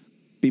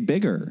be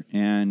bigger?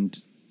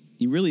 And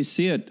you really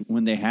see it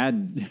when they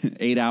had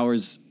 8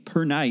 hours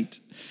per night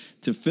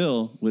to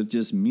fill with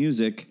just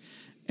music,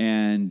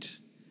 and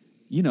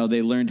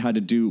they learned how to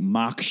do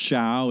mock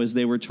show, as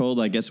they were told.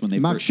 I guess when they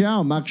mock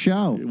show.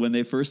 When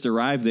they first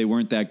arrived, they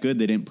weren't that good.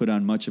 They didn't put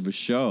on much of a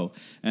show,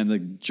 and the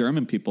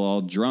German people,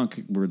 all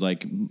drunk, were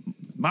like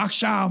mock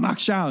show,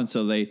 and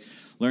so they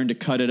learned to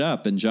cut it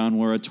up. And John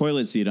wore a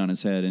toilet seat on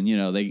his head, and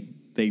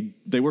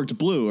they worked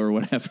blue or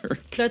whatever.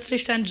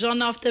 Plötzlich stand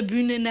John auf der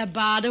Bühne in der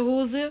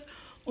Badehose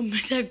und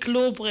mit der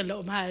Klobrille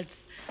um den Hals.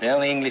 The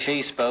only English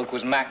he spoke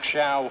was Max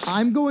Shaw.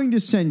 I'm going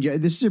to send you,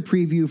 this is a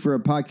preview for a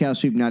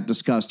podcast we've not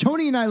discussed.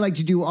 Tony and I like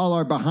to do all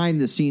our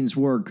behind-the-scenes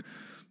work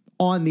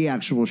on the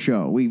actual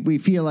show. We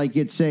feel like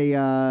it's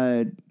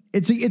a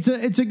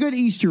good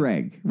Easter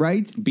egg,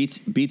 right?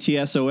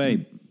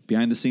 BTSOA,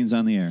 behind the scenes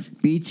on the air.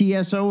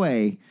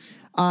 BTSOA.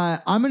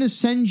 I'm going to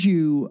send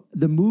you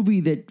the movie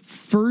that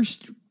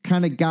first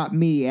kind of got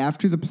me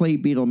after the play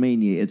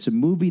Beatlemania. It's a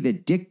movie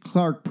that Dick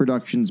Clark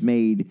Productions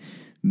made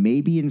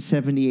maybe in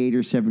 78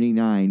 or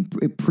 79.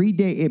 It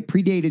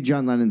predated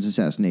John Lennon's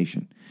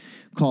assassination,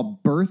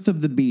 called Birth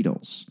of the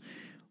Beatles,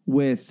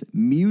 with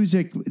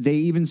music. They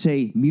even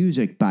say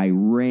music by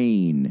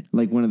Rain,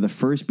 like one of the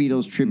first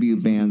Beatles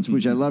tribute bands,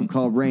 which I love,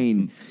 called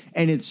Rain.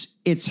 And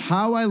it's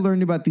how I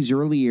learned about these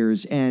early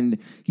years. And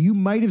you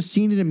might have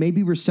seen it and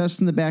maybe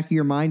recessed in the back of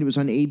your mind. It was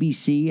on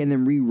ABC and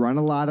then rerun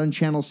a lot on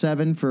Channel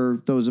 7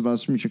 for those of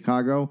us from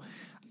Chicago.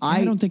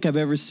 I don't think I've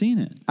ever seen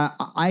it.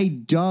 I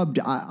dubbed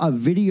a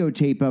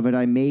videotape of it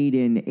I made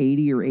in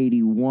 80 or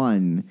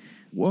 81.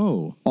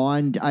 Whoa.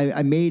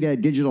 I made a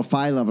digital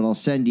file of it. I'll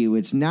send you.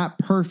 It's not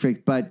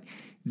perfect, but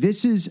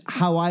this is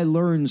how I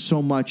learned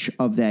so much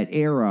of that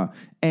era.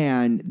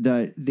 And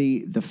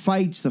the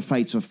fights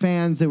with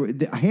fans.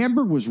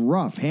 Hamburg was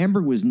rough.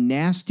 Hamburg was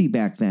nasty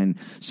back then.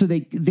 So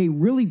they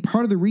really,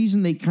 part of the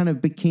reason they kind of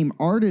became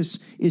artists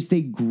is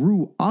they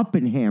grew up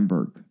in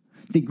Hamburg.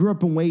 They grew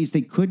up in ways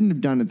they couldn't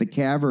have done at the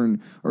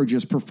Cavern or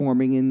just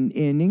performing in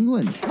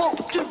England. 1,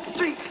 2,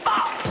 3, 4.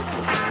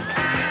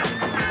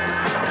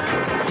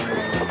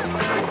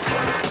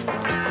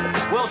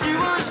 Well, she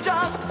was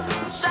just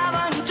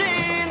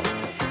 17.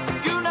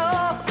 You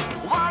know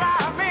what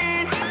I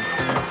mean.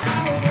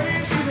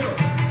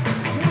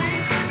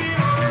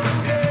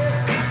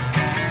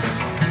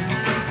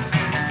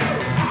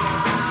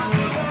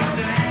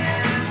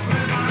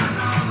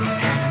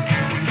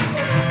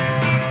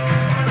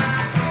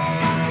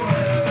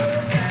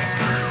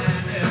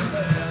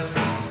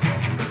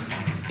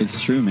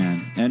 It's true,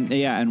 man.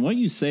 And what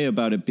you say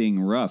about it being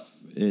rough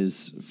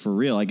is for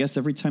real. I guess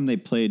every time they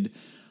played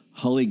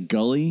Hully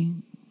Gully,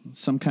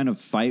 some kind of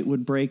fight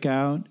would break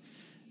out.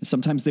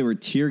 Sometimes they were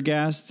tear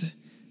gassed.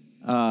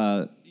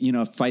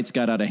 If fights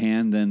got out of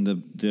hand, then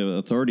the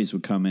authorities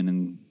would come in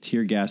and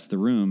tear gas the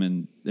room.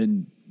 And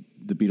then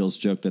the Beatles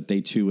joked that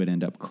they too would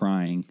end up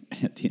crying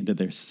at the end of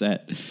their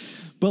set.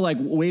 But like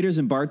waiters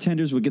and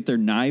bartenders would get their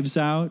knives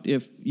out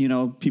if,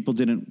 people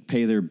didn't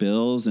pay their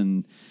bills.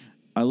 And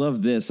I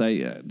love this.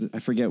 I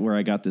forget where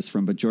I got this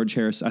from, but George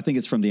Harrison, I think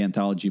it's from the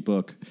anthology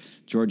book.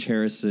 George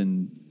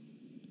Harrison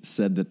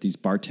said that these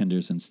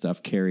bartenders and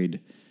stuff carried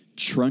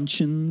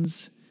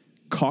truncheons,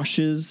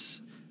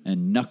 cautious,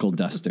 and knuckle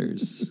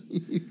dusters.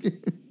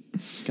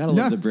 Gotta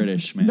love the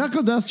British, man.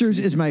 Knuckle Dusters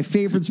is my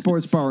favorite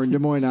sports bar in Des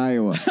Moines,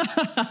 Iowa.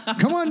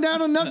 Come on down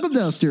to Knuckle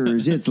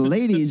Dusters. It's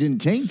ladies in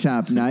tank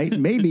top night,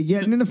 maybe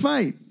getting in a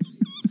fight.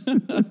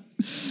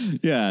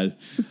 Yeah,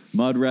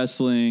 mud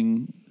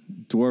wrestling,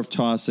 dwarf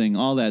tossing,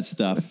 all that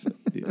stuff.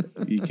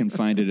 You can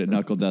find it at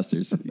Knuckle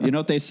Dusters. You know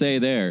what they say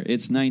there?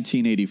 It's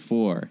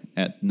 1984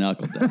 at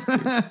Knuckle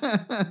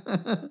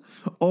Dusters.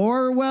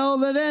 Or well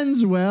that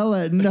ends well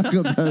at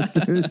Knuckle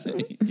Dusters.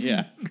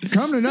 Yeah.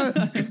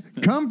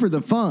 Come for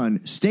the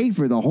fun. Stay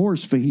for the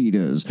horse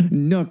fajitas.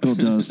 Knuckle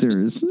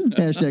Dusters.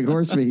 Hashtag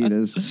horse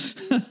fajitas.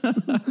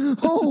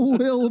 Oh,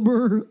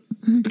 Wilbur.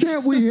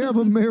 Can't we have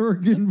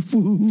American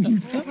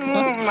food?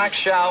 Mac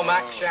Shaw.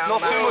 Not too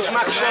much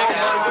Mac Shaw.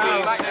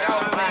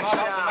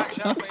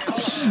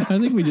 I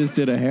think we just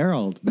did a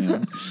Herald,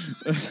 man.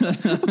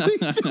 We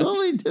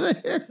totally did a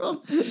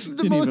Herald.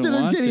 The most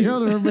entertaining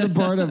Herald I've ever been a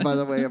part of, by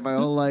the way, in my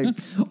whole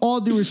life.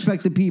 All due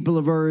respect to People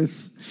of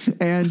Earth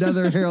and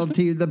other Herald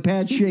teams, the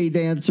Pat Shea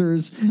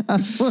dancers.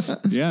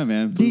 Yeah,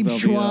 man. Deep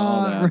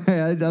Schwa,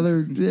 right,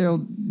 other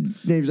Herald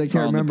names I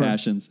can't remember. The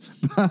Passions.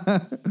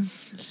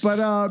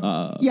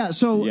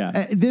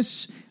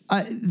 This...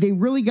 they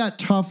really got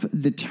tough.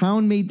 The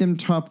town made them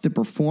tough. The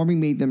performing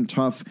made them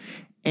tough.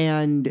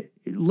 And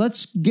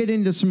let's get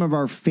into some of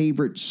our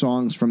favorite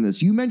songs from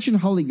this. You mentioned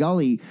Hully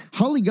Gully.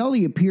 Hully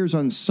Gully appears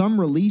on some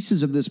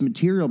releases of this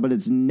material, but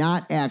it's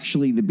not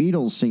actually the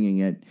Beatles singing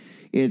it.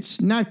 It's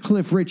not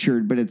Cliff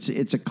Richard, but it's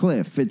a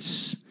Cliff.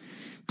 It's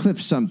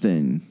Cliff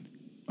something.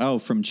 Oh,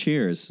 from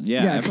Cheers.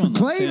 Yeah, everyone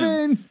loves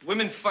him.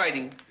 Women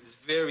fighting is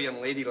very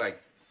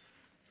unladylike.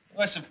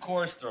 Unless, of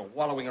course, they're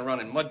wallowing around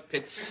in mud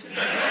pits.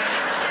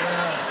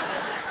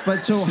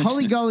 But so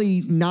Hully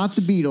Gully, not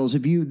the Beatles.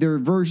 There are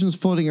versions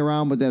floating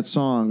around with that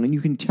song, and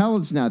you can tell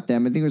it's not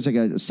them. I think it was like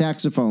a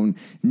saxophone,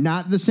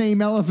 not the same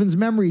Elephant's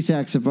Memory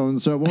saxophone,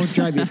 so it won't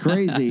drive you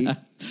crazy.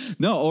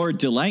 No, or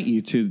delight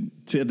you to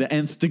the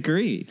nth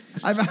degree.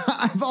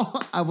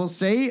 I will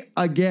say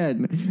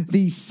again,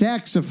 the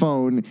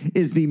saxophone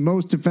is the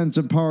most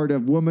offensive part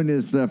of "Woman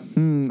is the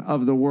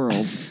of the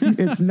World."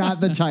 It's not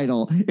the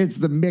title; it's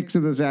the mix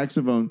of the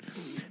saxophone.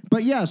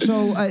 But yeah,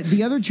 so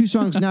the other two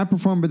songs not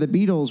performed by the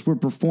Beatles were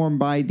performed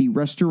by the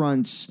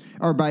restaurants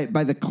or by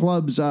the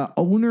club's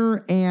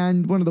owner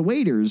and one of the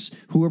waiters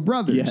who were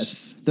brothers.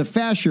 Yes. The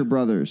Fasher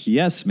brothers.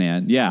 Yes,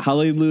 man. Yeah.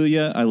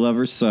 Hallelujah, I Love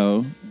Her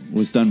So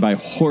was done by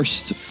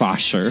Horst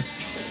Fascher,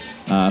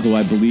 who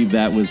I believe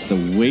that was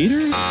the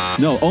waiter?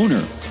 No,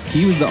 owner.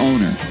 He was the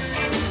owner.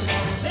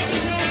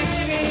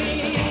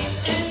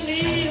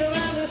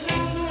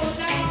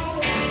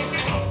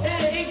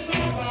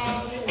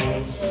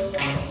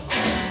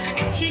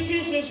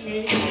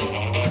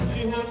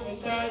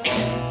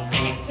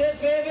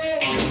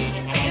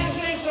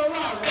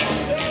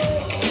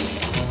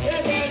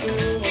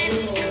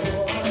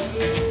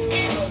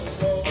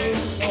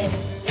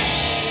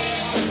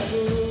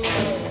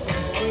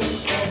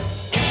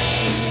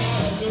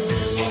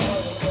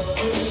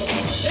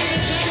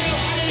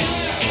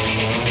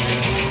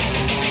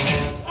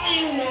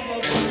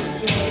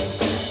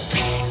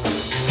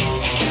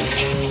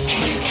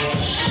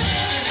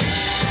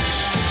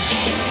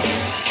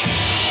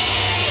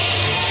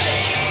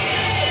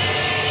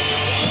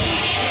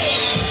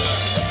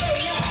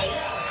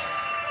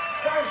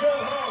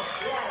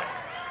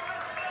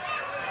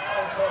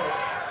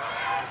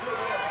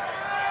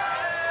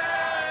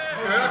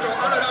 hört doch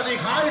alle, dass ich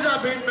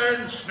heiser bin,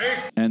 Mensch,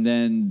 nicht? And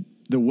then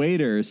the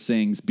waiter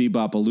sings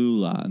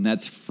Bebopalula, and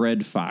that's Fred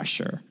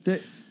Fascher.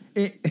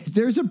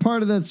 There's a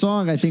part of that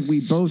song I think we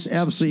both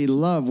absolutely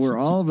love where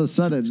all of a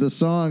sudden the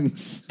song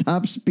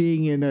stops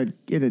being in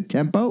a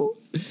tempo.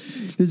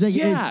 It's like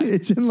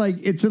it's in like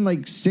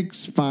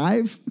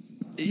 6/5.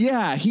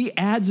 Yeah, he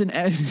adds an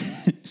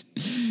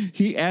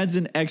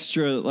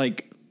extra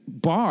like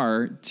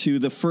bar to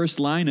the first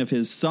line of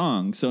his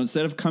song. So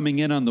instead of coming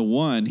in on the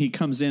 1, he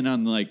comes in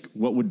on like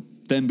what would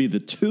then be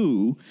the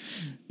 2.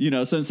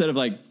 So instead of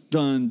like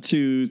 1,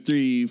 2,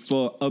 3,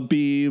 4, a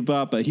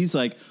bebop, he's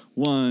like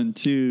 1,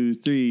 2,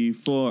 3,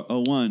 4, a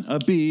 1, a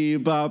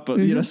bebop.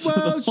 So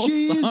well, the whole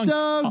she's song's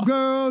the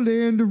girl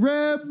in the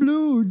red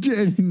blue.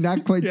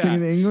 Not quite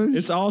singing English.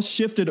 It's all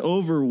shifted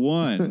over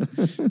 1,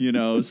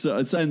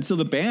 So so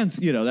the band's,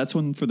 that's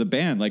one for the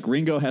band. Like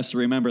Ringo has to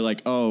remember,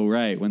 like, oh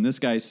right, when this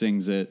guy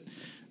sings it,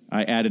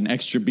 I add an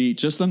extra beat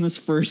just on this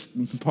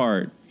first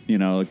part.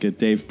 Like a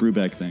Dave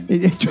Brubeck thing.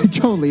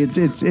 Totally, it's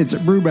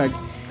Brubeck.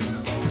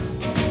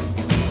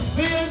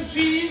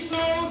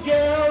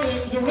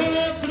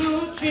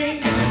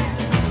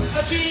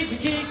 She's a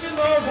keeping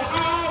over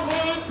our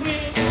one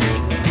twin.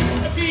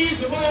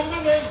 She's a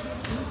woman that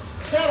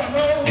I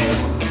know.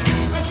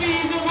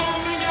 She's a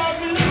woman that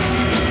belongs.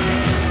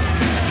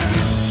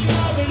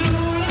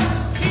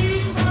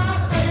 She's my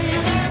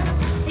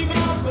baby.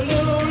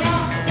 Bebopalula,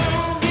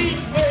 don't be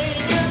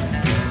crazy.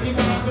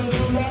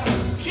 Bebopalula,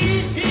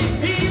 she's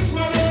peace,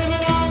 my baby,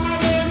 oh my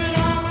baby,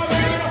 oh my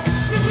baby.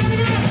 Listen to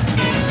that.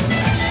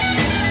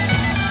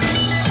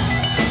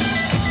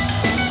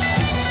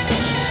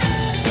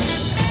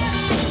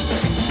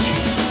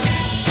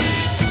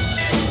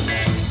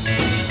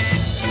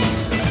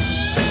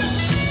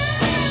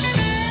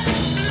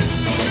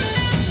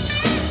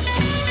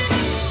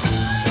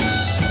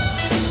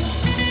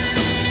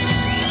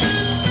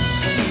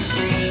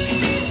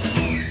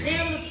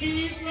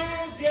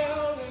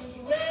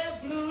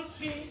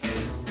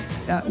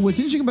 What's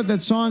interesting about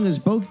that song is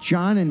both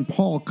John and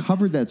Paul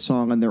covered that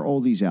song on their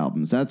oldies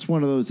albums. That's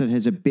one of those that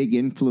has a big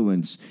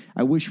influence.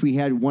 I wish we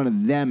had one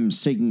of them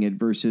singing it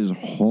versus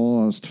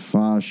Horst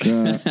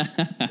Fascher.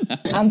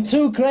 I'm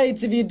too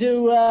crazy if you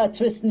do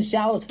twist and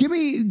shout. Give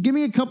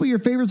me a couple of your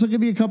favorites. I'll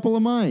give you a couple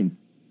of mine.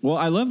 Well,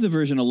 I love the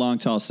version of Long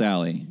Tall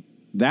Sally.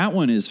 That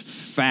one is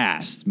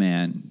fast,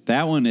 man.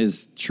 That one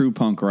is true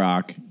punk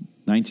rock,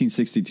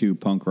 1962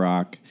 punk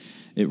rock.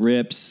 It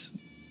rips.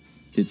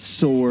 It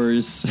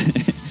soars.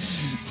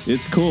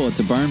 It's cool.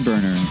 It's a barn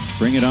burner.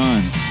 Bring it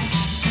on.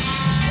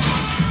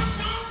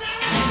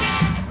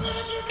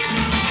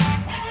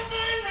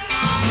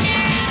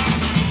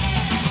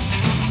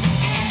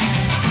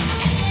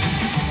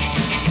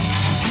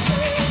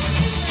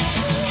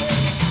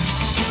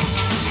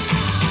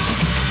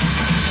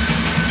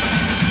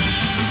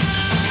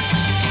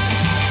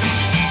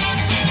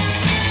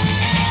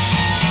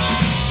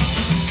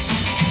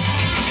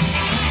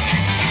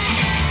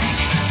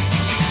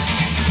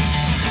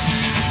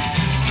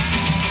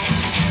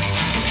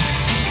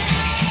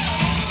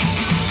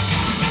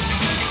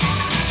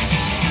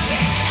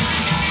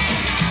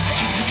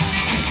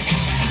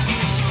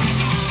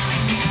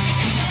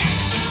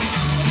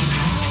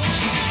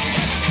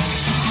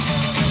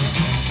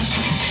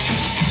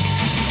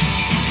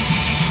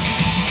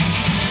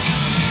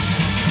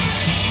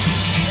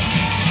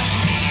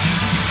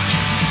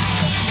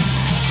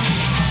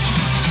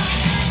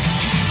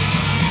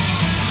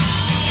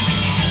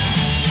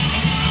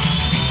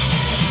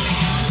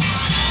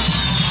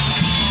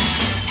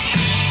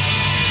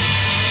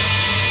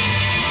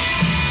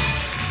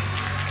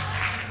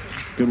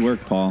 Good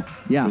work, Paul.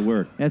 Yeah, good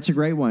work. That's a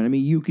great one. I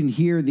mean, you can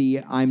hear the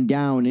I'm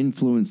Down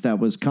influence that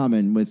was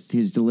coming with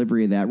his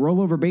delivery of that.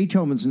 Roll Over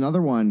Beethoven's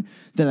another one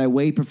that I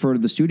way prefer to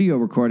the studio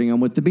recording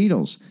on with the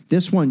Beatles.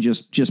 This one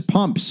just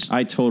pumps.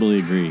 I totally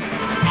agree.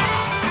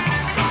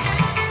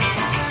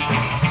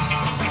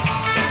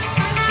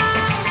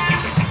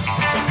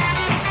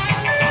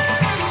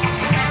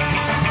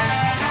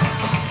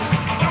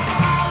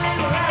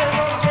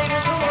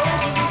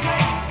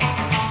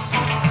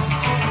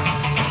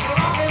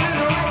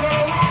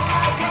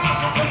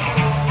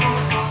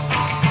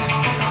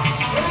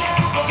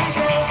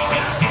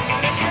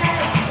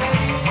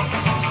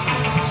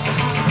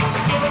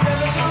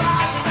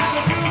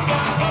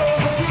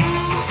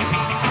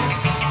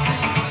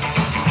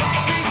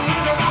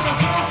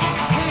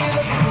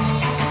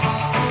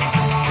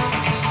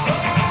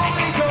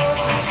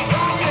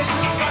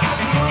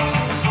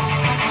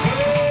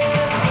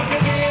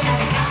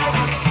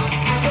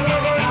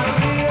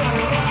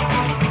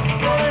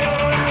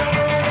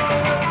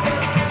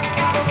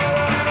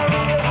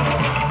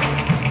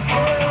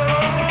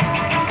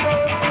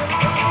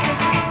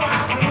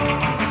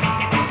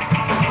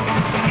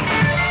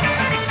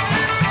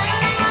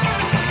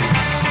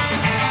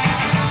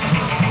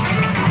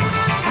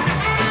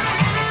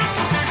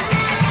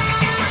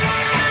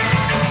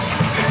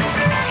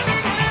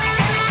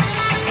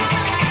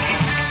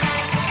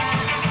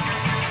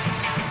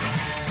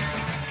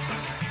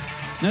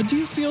 Now, do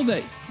you feel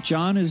that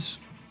John is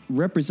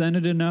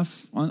represented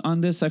enough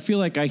on this. I feel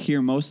like I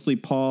hear mostly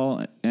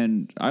Paul,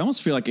 and I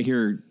almost feel like I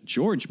hear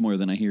George more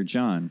than I hear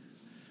John.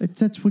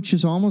 That's which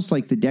is almost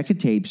like the Decca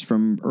tapes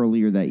from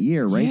earlier that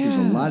year, right? Yeah. There's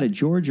a lot of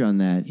George on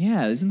that.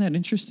 Yeah, isn't that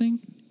interesting?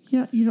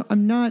 Yeah,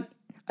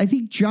 I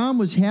think John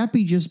was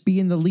happy just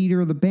being the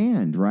leader of the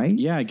band, right?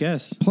 Yeah, I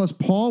guess. Plus,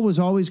 Paul was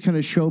always kind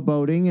of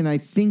showboating, and I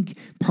think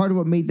part of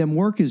what made them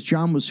work is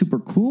John was super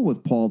cool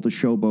with Paul to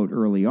showboat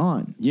early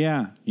on.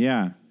 Yeah.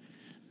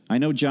 I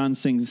know John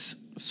sings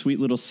Sweet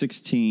Little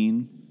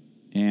 16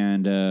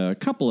 and a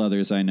couple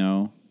others I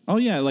know. Oh,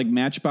 yeah, like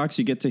Matchbox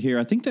you get to hear.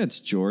 I think that's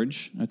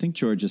George. I think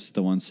George is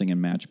the one singing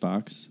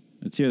Matchbox.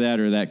 It's either that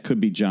or that could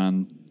be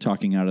John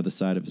talking out of the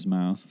side of his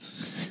mouth.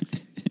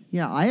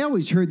 Yeah, I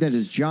always heard that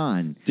as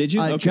John. Did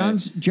you? Okay.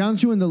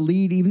 John's doing the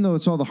lead, even though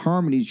it's all the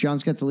harmonies.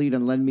 John's got the lead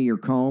on Lend Me Your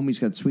Comb. He's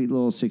got Sweet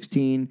Little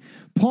 16.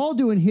 Paul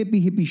doing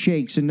Hippie Hippie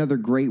Shakes, another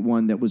great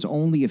one that was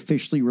only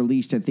officially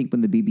released, I think,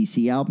 when the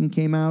BBC album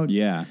came out.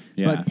 Yeah.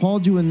 But Paul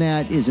doing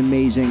that is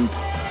amazing.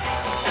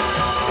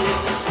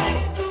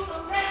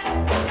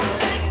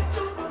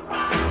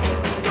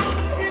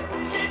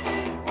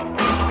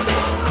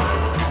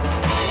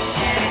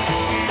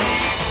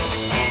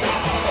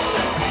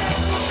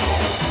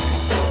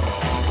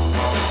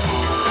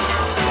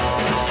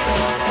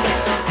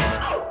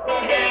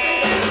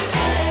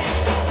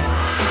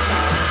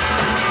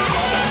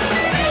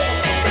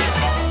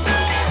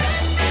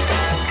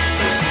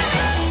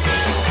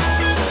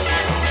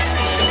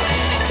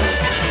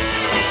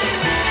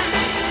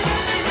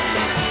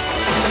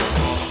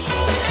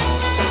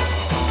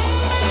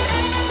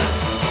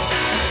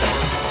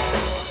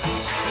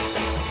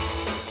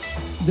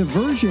 The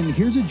version,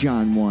 here's a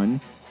John one.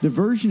 The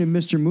version of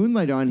Mr.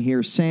 Moonlight on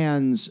here,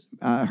 sans,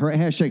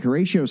 hashtag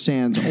Horatio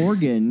Sands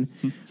organ,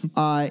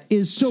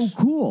 is so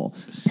cool.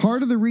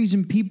 Part of the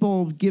reason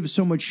people give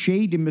so much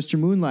shade to Mr.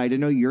 Moonlight, I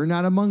know you're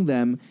not among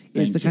them,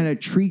 is the kind of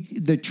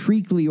the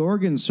treacly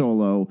organ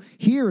solo.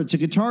 Here, it's a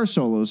guitar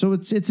solo, so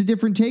it's a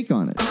different take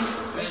on it.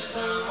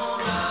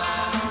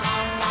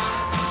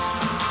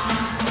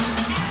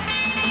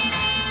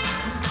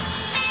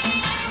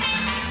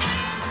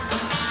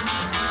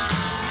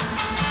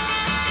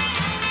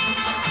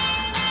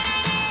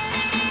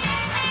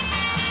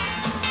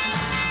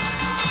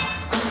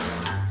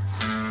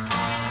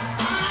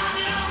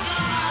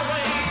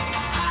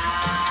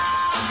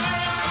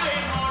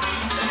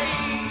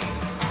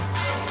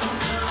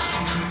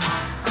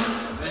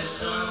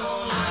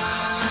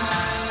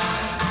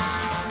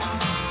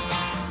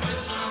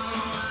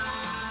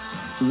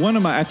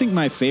 I think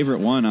my favorite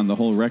one on the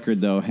whole record,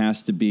 though,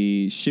 has to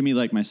be Shimmy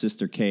Like My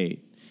Sister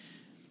Kate.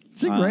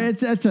 It's a great,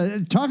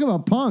 talk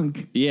about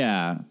punk.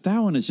 Yeah, that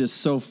one is just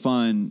so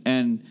fun.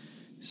 And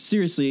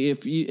seriously,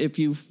 if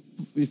you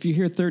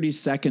hear 30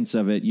 seconds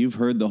of it, you've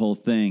heard the whole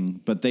thing,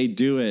 but they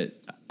do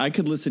it. I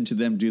could listen to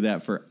them do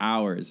that for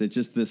hours. It's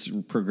just this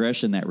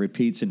progression that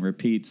repeats and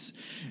repeats,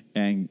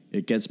 and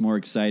it gets more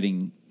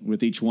exciting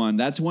with each one.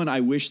 That's one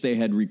I wish they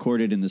had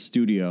recorded in the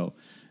studio.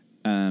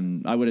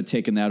 I would have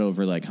taken that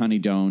over like Honey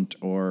Don't,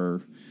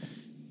 or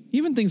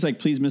even things like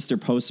Please Mr.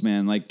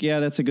 Postman. Like, yeah,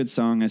 that's a good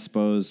song, I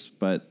suppose,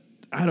 but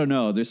I don't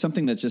know. There's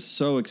something that's just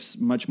so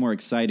much more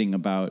exciting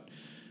about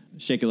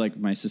Shake It Like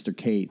My Sister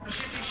Kate.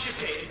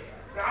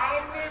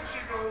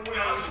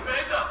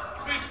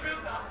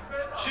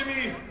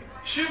 Shimmy,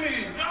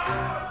 shimmy.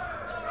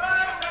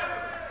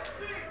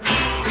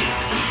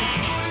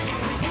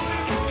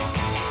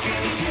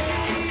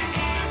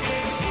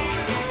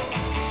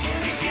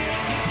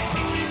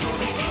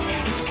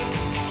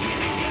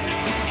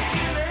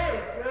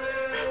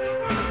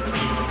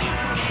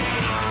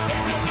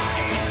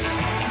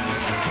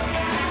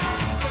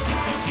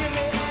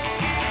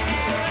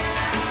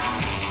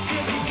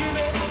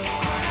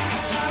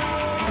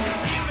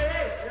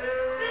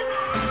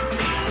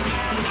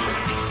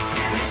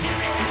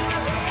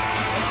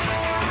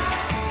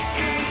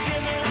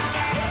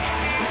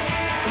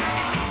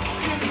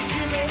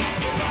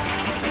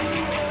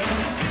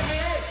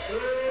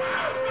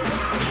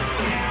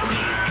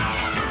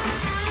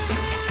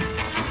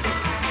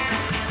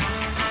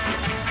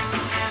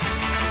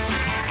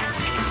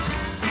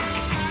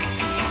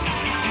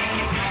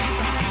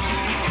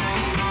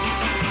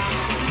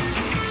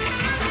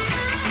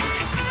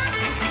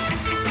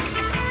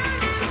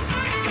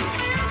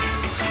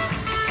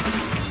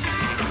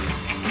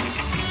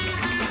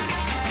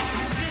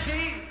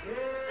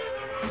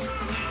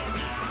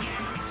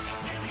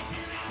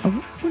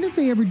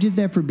 Ever did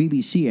that for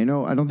BBC?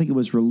 I don't think it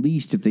was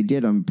released if they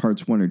did on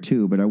parts 1 or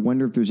 2, but I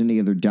wonder if there's any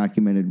other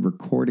documented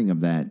recording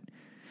of that.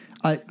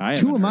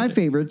 Two of my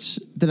favorites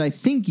that I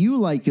think you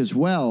like as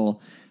well,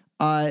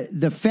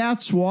 the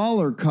Fats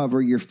Waller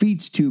cover, Your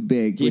Feet's Too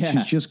Big, which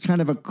is just kind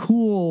of a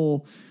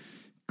cool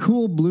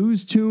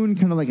blues tune,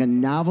 kind of like a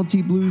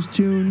novelty blues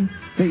tune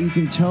that you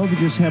can tell they're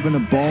just having a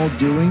ball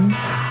doing.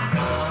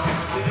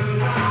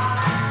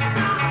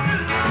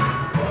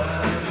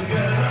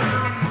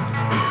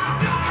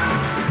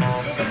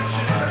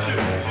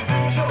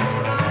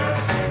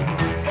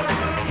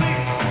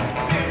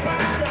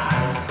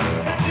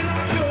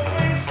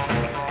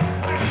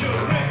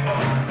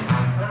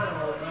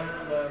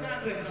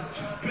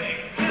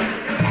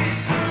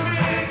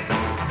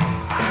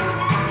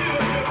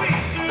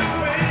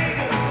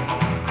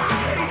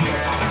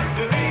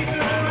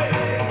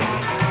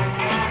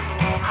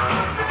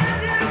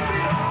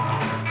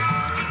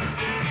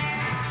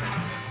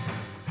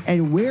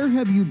 and Where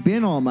Have You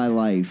Been All My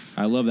Life?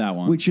 I love that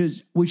one. Which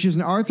is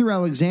an Arthur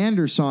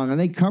Alexander song, and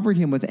they covered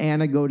him with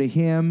Anna Go to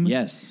Him.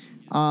 Yes.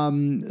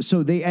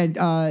 So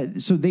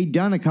they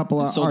done a couple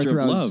of Soldier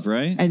of Love,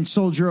 right? And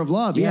Soldier of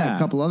Love, yeah, a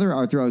couple other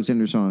Arthur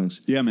Alexander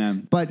songs. Yeah,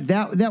 man. But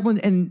that one,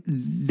 and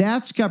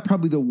that's got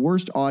probably the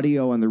worst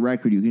audio on the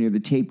record. You can hear the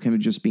tape kind of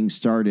just being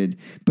started,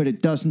 but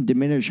it doesn't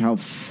diminish how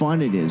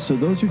fun it is. So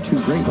those are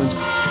two great ones.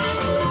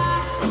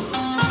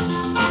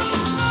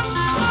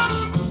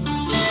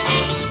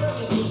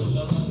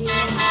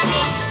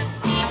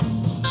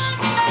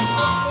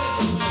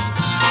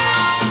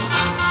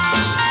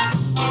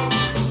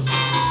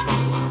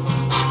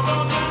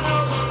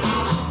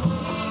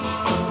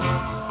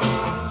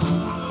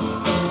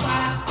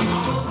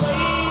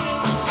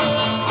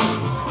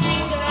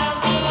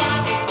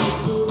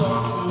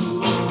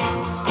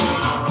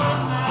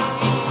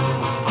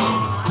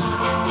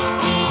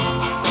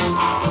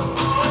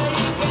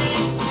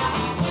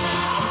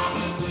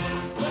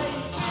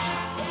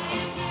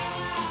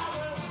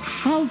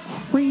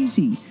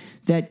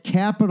 That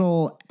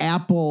Capitol,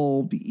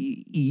 Apple,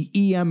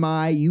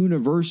 EMI,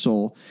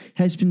 Universal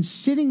has been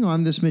sitting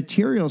on this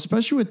material,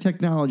 especially with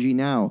technology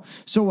now.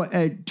 So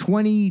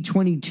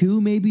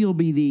 2022 maybe will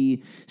be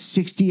the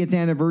 60th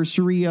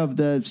anniversary of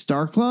the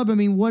Star Club. I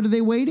mean, what are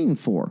they waiting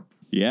for?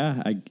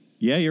 Yeah,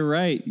 you're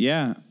right.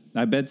 Yeah,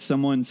 I bet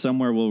someone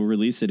somewhere will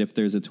release it if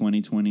there's a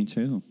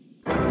 2022.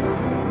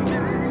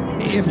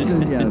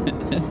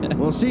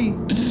 We'll see.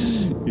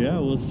 Yeah,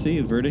 we'll see.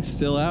 The verdict's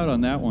still out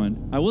on that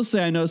one. I will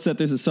say I noticed that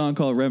there's a song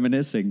called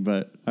Reminiscing,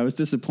 but I was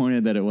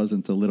disappointed that it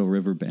wasn't the Little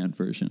River Band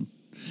version.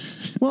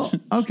 Well,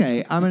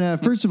 okay. I'm going to,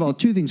 first of all,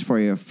 two things for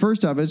you.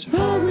 First off is,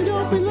 hurry,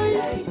 don't be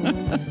late.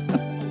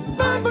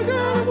 Papa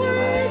got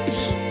away.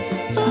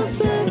 I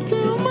said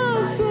to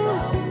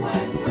myself.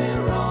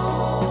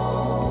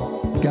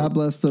 God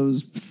bless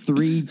those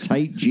three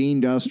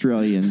tight-jeaned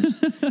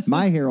Australians.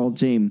 My Herald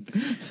team.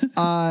 Dude,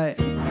 I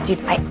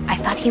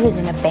thought he was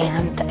in a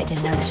band. I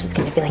didn't know this was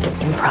going to be like an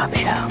improv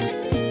show.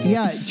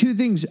 Yeah, two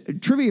things.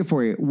 Trivia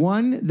for you.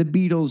 One, the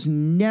Beatles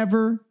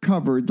never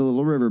covered the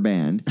Little River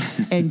Band.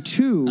 And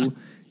two,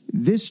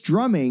 this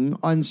drumming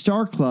on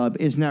Star Club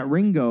is not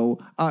Ringo.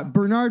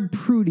 Bernard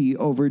Prudy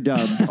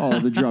overdubbed all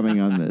the drumming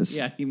on this.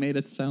 Yeah, he made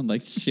it sound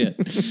like shit.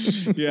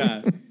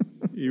 Yeah.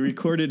 He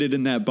recorded it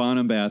in that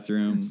Bonham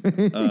bathroom,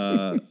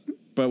 but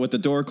with the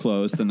door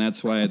closed, and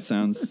that's why it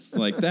sounds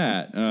like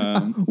that.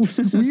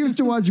 We used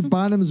to watch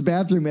Bonham's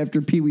Bathroom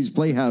after Pee-wee's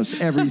Playhouse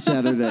every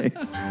Saturday. A big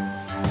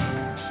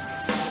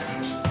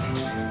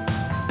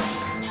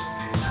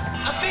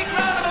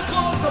round of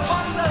applause for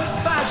Bonzo's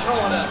badge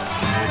holder.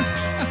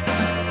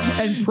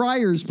 And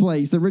Pryor's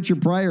Place, the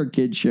Richard Pryor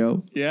Kid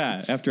Show.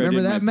 Yeah, after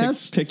Remember I did that my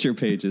mess? Picture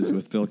pages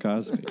with Bill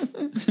Cosby.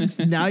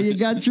 Now you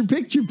got your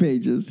picture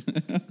pages.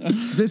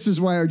 This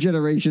is why our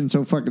generation's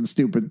so fucking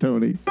stupid,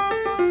 Tony.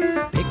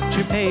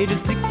 Picture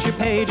pages,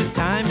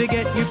 time to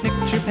get your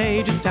picture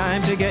pages,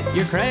 time to get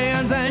your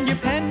crayons and your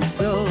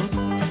pencils.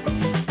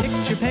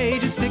 Picture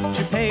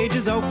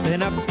pages,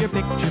 open up your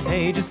picture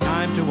pages,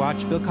 time to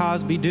watch Bill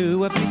Cosby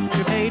do a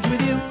picture page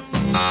with you.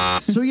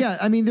 So yeah,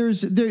 I mean,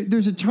 there's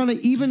a ton of,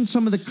 even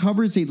some of the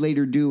covers they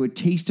later do, A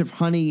Taste of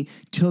Honey,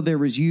 Till There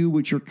Was You,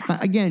 which are,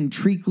 again,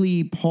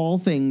 treacly Paul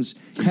things,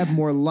 have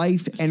more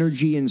life,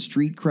 energy, and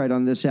street cred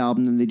on this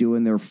album than they do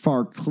in their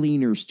far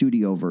cleaner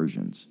studio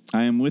versions.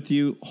 I am with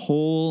you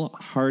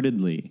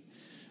wholeheartedly.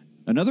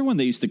 Another one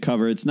they used to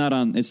cover, it's not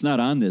on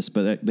this,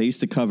 but they used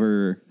to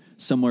cover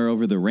Somewhere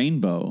Over the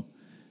Rainbow,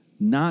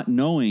 not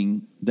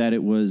knowing that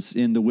it was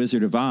in The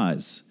Wizard of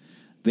Oz.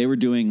 They were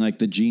doing like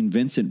the Gene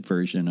Vincent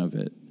version of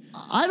it.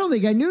 I don't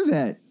think I knew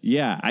that.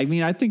 Yeah, I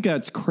mean, I think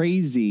that's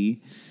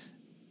crazy.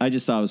 I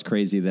just thought it was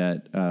crazy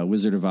that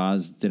Wizard of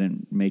Oz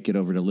didn't make it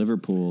over to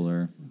Liverpool,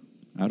 or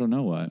I don't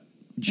know what.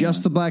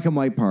 Just the black and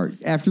white part.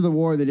 After the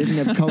war, they didn't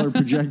have color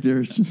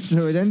projectors,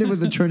 so it ended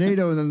with a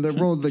tornado, and then they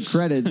rolled the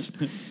credits.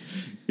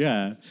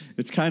 Yeah,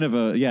 it's kind of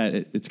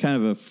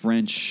a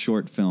French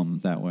short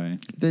film that way.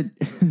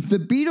 The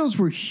Beatles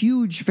were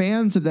huge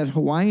fans of that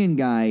Hawaiian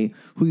guy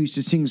who used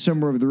to sing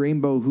Somewhere Over the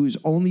Rainbow, who's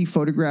only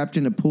photographed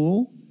in a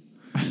pool.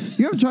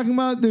 You know what I'm talking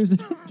about?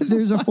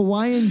 There's a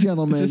Hawaiian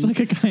gentleman. Is this like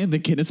a guy in the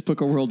Guinness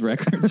Book of World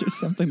Records or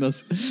something?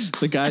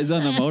 The guys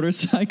on the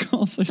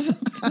motorcycles or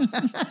something?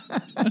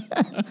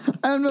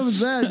 I don't know if it's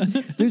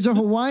that. There's a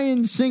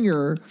Hawaiian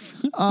singer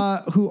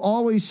who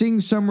always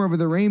sings Somewhere Over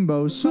the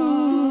Rainbow.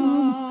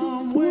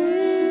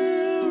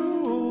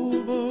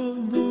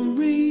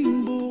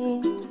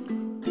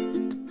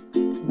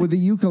 With the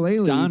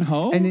ukulele. Don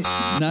Ho?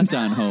 Not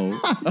Don Ho.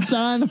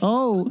 Don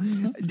Ho.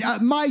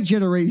 My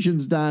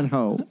generation's Don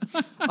Ho.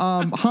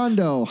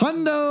 Hondo.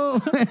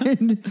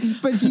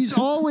 But he's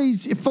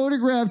always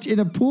photographed in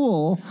a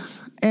pool,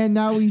 and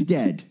now he's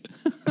dead.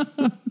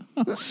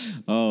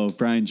 Oh,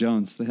 Brian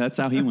Jones. That's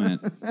how he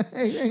went.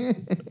 You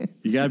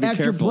got to be After careful.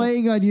 After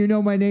playing on You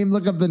Know My Name,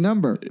 Look Up the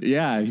Number.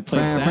 Yeah, he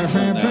played sax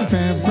on that.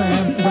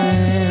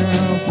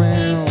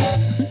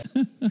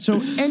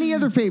 So any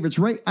other favorites,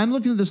 right? I'm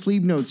looking at the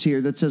sleeve notes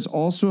here that says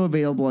also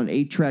available on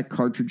 8-track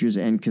cartridges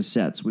and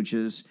cassettes, which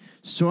is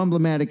so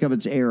emblematic of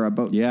its era.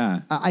 But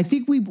yeah, I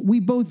think we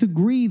both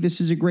agree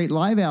this is a great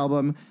live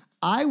album.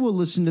 I will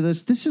listen to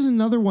this. This is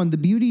another one. The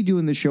beauty of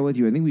doing the show with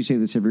you, I think we say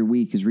this every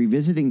week, is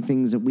revisiting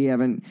things that we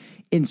haven't,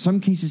 in some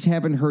cases,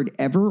 haven't heard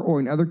ever, or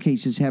in other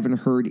cases, haven't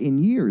heard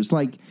in years.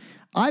 Like,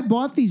 I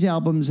bought these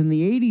albums in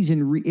the 80s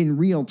in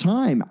real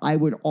time. I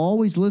would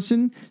always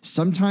listen,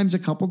 sometimes a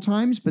couple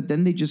times, but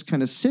then they just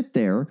kind of sit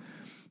there.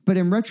 But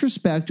in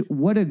retrospect,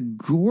 what a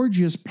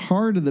gorgeous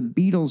part of the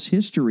Beatles'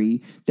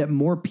 history that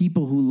more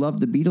people who love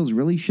the Beatles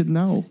really should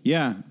know.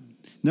 Yeah.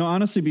 No,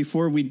 honestly,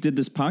 before we did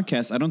this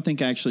podcast, I don't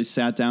think I actually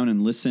sat down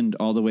and listened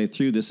all the way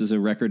through. This is a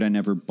record I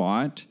never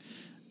bought.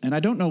 And I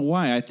don't know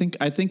why. I think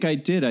I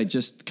did. I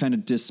just kind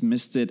of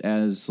dismissed it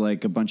as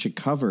like a bunch of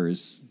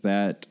covers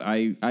that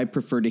I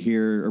prefer to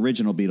hear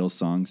original Beatles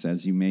songs,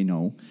 as you may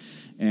know.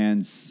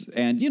 And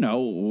you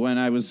know, when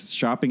I was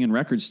shopping in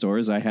record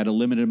stores, I had a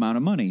limited amount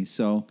of money.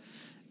 So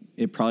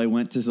it probably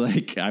went to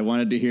like, I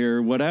wanted to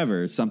hear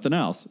whatever, something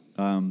else.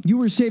 You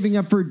were saving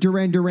up for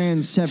Duran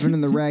Duran's Seven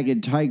and the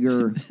Ragged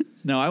Tiger.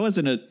 No, I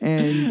wasn't a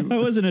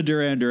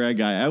Duran Duran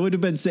guy. I would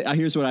have been.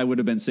 Here's what I would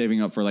have been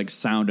saving up for: like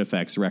sound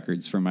effects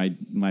records for my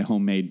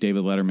homemade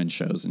David Letterman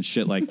shows and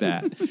shit like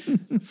that.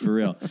 For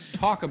real.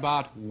 Talk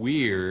about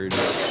weird.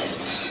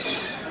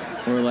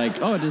 Or like,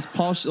 does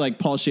Paul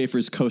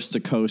Schaefer's Coast to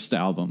Coast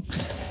album?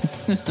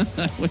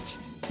 Which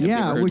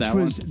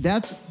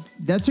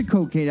that's a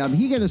cocaine album.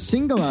 He got a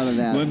single out of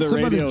that. When the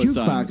radio's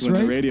on. When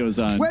the radio's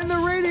on. When the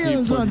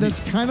radio's on. That's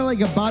kind of like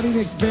a Bobby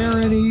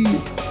McFerrin-y.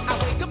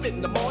 I wake up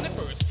in the morning,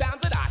 first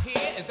sound that I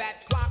hear is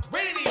that clock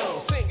radio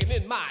singing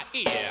in my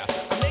ear.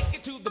 I make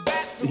it to the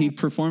bathroom. He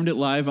performed it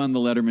live on the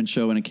Letterman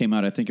show when it came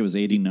out. I think it was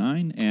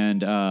 89.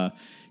 And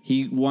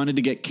he wanted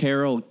to get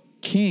Carole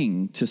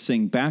King to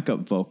sing backup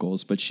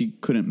vocals, but she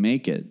couldn't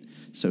make it.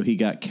 So he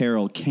got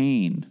Carol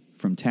Kane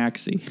from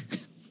Taxi.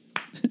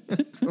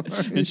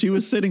 And she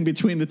was sitting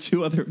between the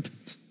two other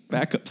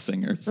backup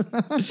singers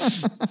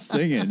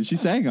singing. She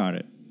sang on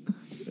it.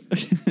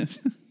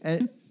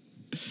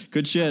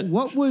 Good shit.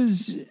 What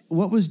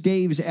was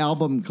Dave's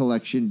album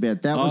collection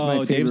bit? That was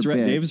my favorite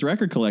bit. Dave's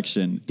record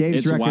collection. Dave's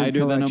it's record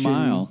wider collection. than a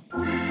mile.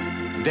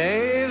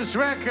 Dave's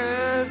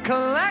record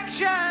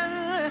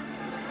collection.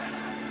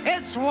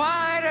 It's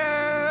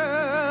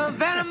wider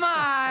than a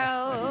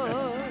mile.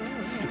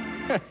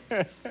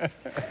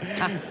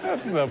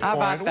 That's the point. How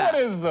about that?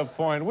 What is the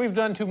point? We've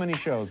done too many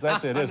shows.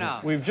 That's it, isn't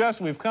it?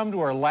 We've come to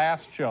our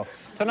last show.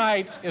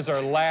 Tonight is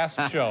our last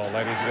show,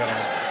 ladies and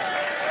gentlemen.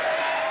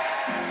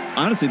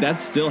 Honestly,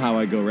 that's still how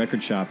I go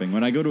record shopping.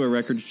 When I go to a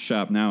record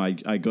shop now,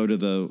 I go to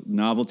the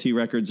novelty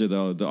records or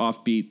the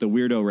offbeat, the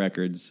weirdo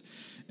records.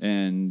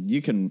 And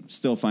you can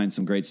still find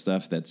some great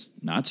stuff that's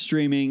not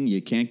streaming. You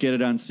can't get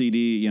it on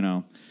CD, you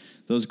know,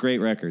 those great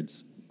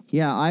records.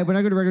 Yeah, when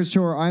I go to a record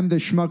store, I'm the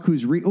schmuck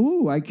who's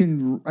I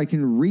can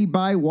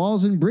rebuy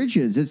Walls and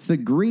Bridges. It's the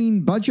green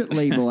budget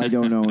label I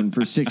don't own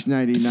for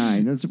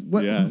 $6.99. That's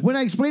what when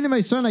I explain to my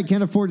son I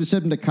can't afford to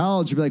send him to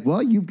college, he'll be like,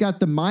 "Well, you've got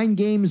the Mind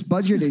Games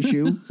budget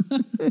issue."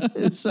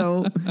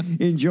 So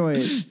enjoy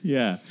it.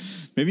 Yeah.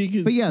 Maybe you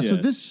could. But yeah, so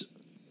this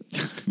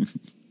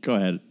Go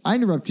ahead. I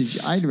interrupted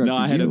you. No,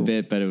 I had a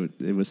bit, but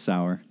it was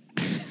sour.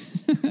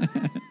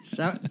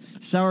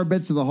 Sour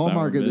bits of the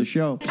hallmark of the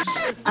show.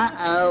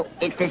 Uh-oh,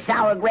 it's the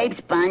sour grapes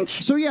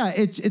bunch. So yeah,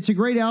 it's a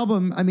great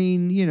album. I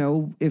mean, you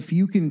know, if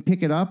you can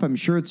pick it up, I'm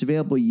sure it's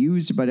available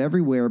used about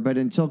everywhere. But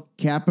until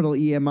Capitol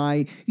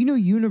EMI, you know,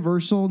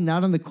 Universal,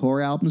 not on the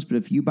core albums, but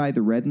if you buy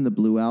the red and the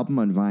blue album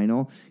on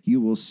vinyl,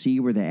 you will see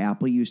where the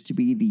apple used to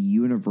be, the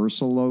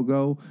Universal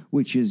logo,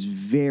 which is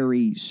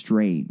very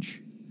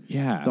strange.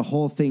 Yeah. The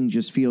whole thing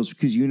just feels,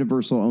 because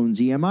Universal owns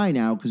EMI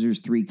now because there's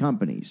 3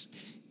 companies.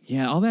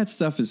 Yeah, all that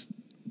stuff is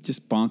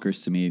just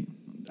bonkers to me.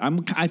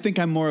 I think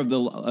I'm more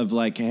of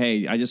like,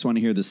 hey, I just want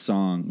to hear this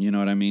song. You know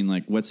what I mean?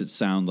 Like, what's it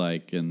sound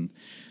like? And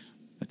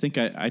I think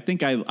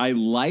I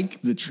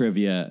like the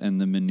trivia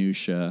and the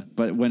minutia,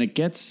 but when it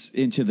gets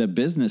into the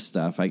business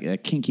stuff, I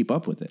can't keep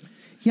up with it.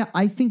 Yeah,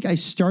 I think I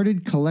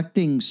started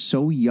collecting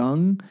so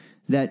young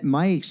that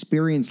my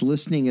experience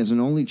listening as an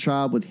only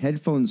child with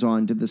headphones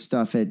on to the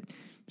stuff at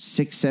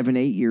 6, 7,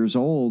 8 years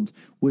old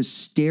was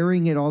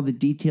staring at all the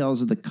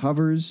details of the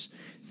covers,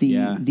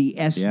 the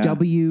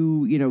SW,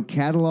 you know,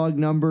 catalog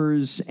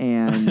numbers,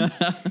 and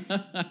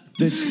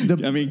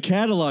I mean,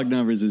 catalog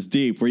numbers is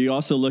deep. Were you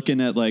also looking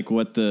at like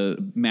what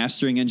the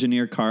mastering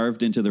engineer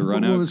carved into the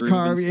runout was groove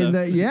carved and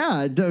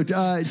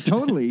stuff?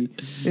 Totally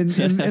in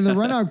the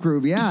runout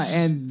groove,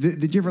 and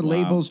the different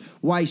labels.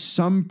 Why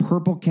some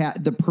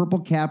the purple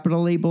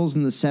Capitol labels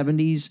in the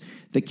 70s,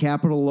 the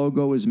Capitol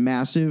logo was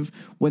massive.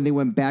 When they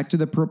went back to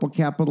the purple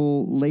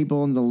Capitol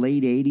label in the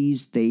late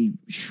 80s, they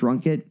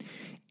shrunk it.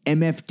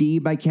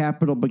 MFD by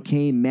Capitol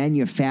became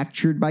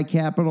manufactured by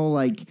Capitol.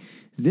 Like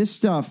this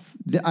stuff,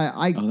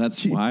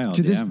 that's wild.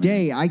 To this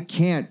day, I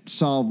can't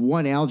solve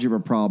one algebra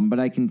problem, but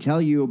I can tell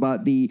you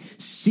about the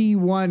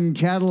C1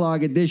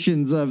 catalog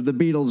editions of the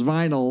Beatles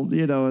vinyl.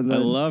 You know, in the, I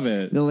love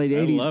it. The late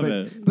 '80s. I love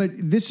it. But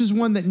this is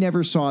one that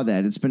never saw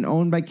that. It's been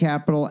owned by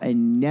Capitol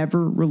and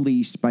never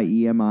released by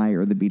EMI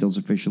or the Beatles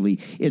officially.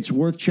 It's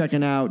worth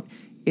checking out.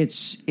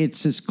 It's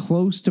as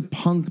close to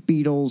punk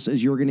Beatles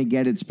as you're going to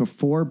get. It's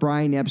before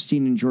Brian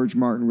Epstein and George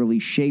Martin really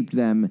shaped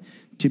them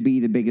to be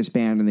the biggest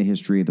band in the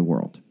history of the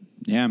world.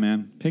 Yeah,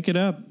 man. Pick it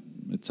up.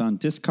 It's on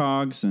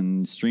Discogs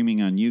and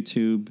streaming on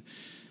YouTube.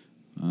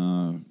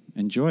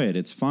 Enjoy it.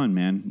 It's fun,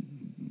 man.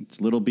 It's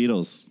Little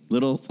Beatles.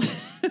 Little...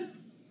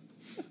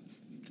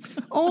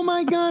 Oh,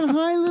 my God.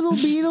 Hi, Little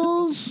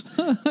Beatles.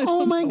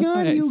 Oh, my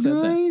God, you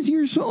guys.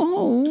 You're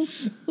so...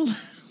 Oh.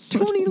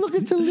 Tony, look,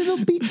 it's a Little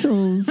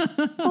Beatles.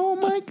 Oh,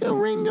 my God,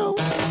 Ringo.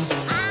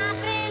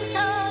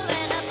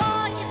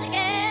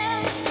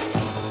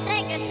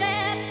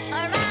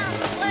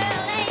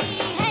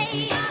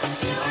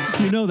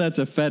 You know that's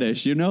a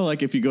fetish. You know,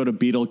 like if you go to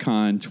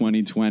BeatleCon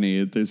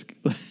 2020, there's,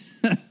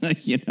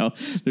 you know,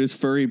 there's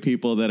furry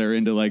people that are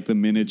into like the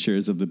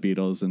miniatures of the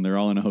Beatles, and they're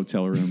all in a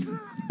hotel room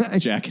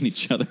jacking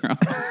each other off.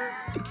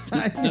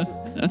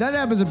 That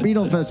happens at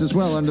Beatlefest as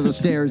well, under the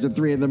stairs at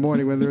 3 a.m.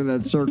 when they're in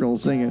that circle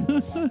singing.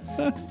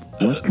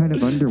 What kind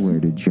of underwear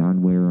did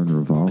John wear on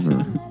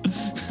Revolver?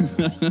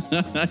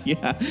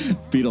 Yeah,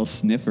 Beatle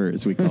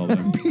sniffers, we call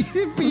them.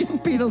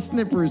 Beatle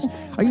sniffers.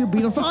 Are you a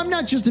Beatle fan? I'm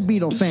not just a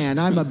Beatle fan.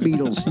 I'm a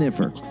Beatle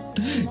sniffer.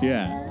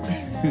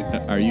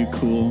 Yeah. Are you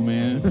cool,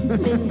 man?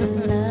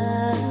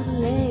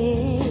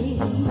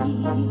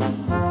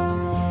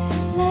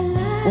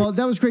 Well,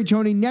 that was great,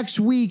 Tony. Next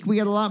week, we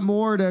got a lot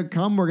more to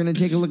come. We're going to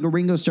take a look at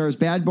Ringo Starr's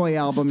Bad Boy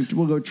album.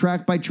 We'll go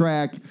track by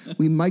track.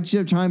 We might just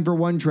have time for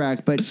one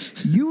track, but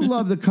you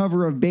love the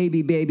cover of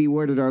Baby, Baby,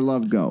 Where Did Our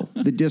Love Go?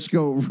 The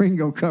disco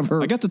Ringo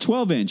cover. I got the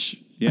 12-inch.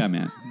 Yeah,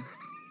 man.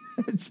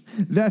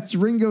 That's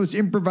Ringo's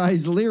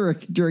improvised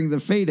lyric during the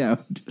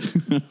fade-out.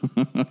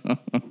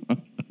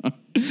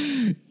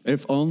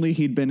 If only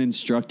he'd been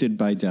instructed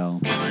by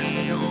Dell.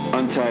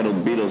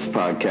 Untitled Beatles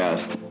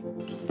Podcast.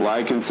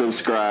 Like and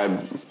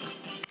subscribe.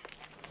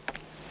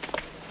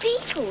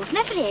 Beatles?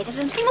 Never heard of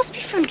them. They must be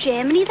from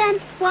Germany then.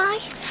 Why?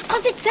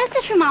 Because it says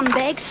they're from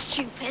Hamburg,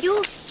 stupid.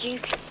 You're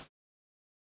stupid.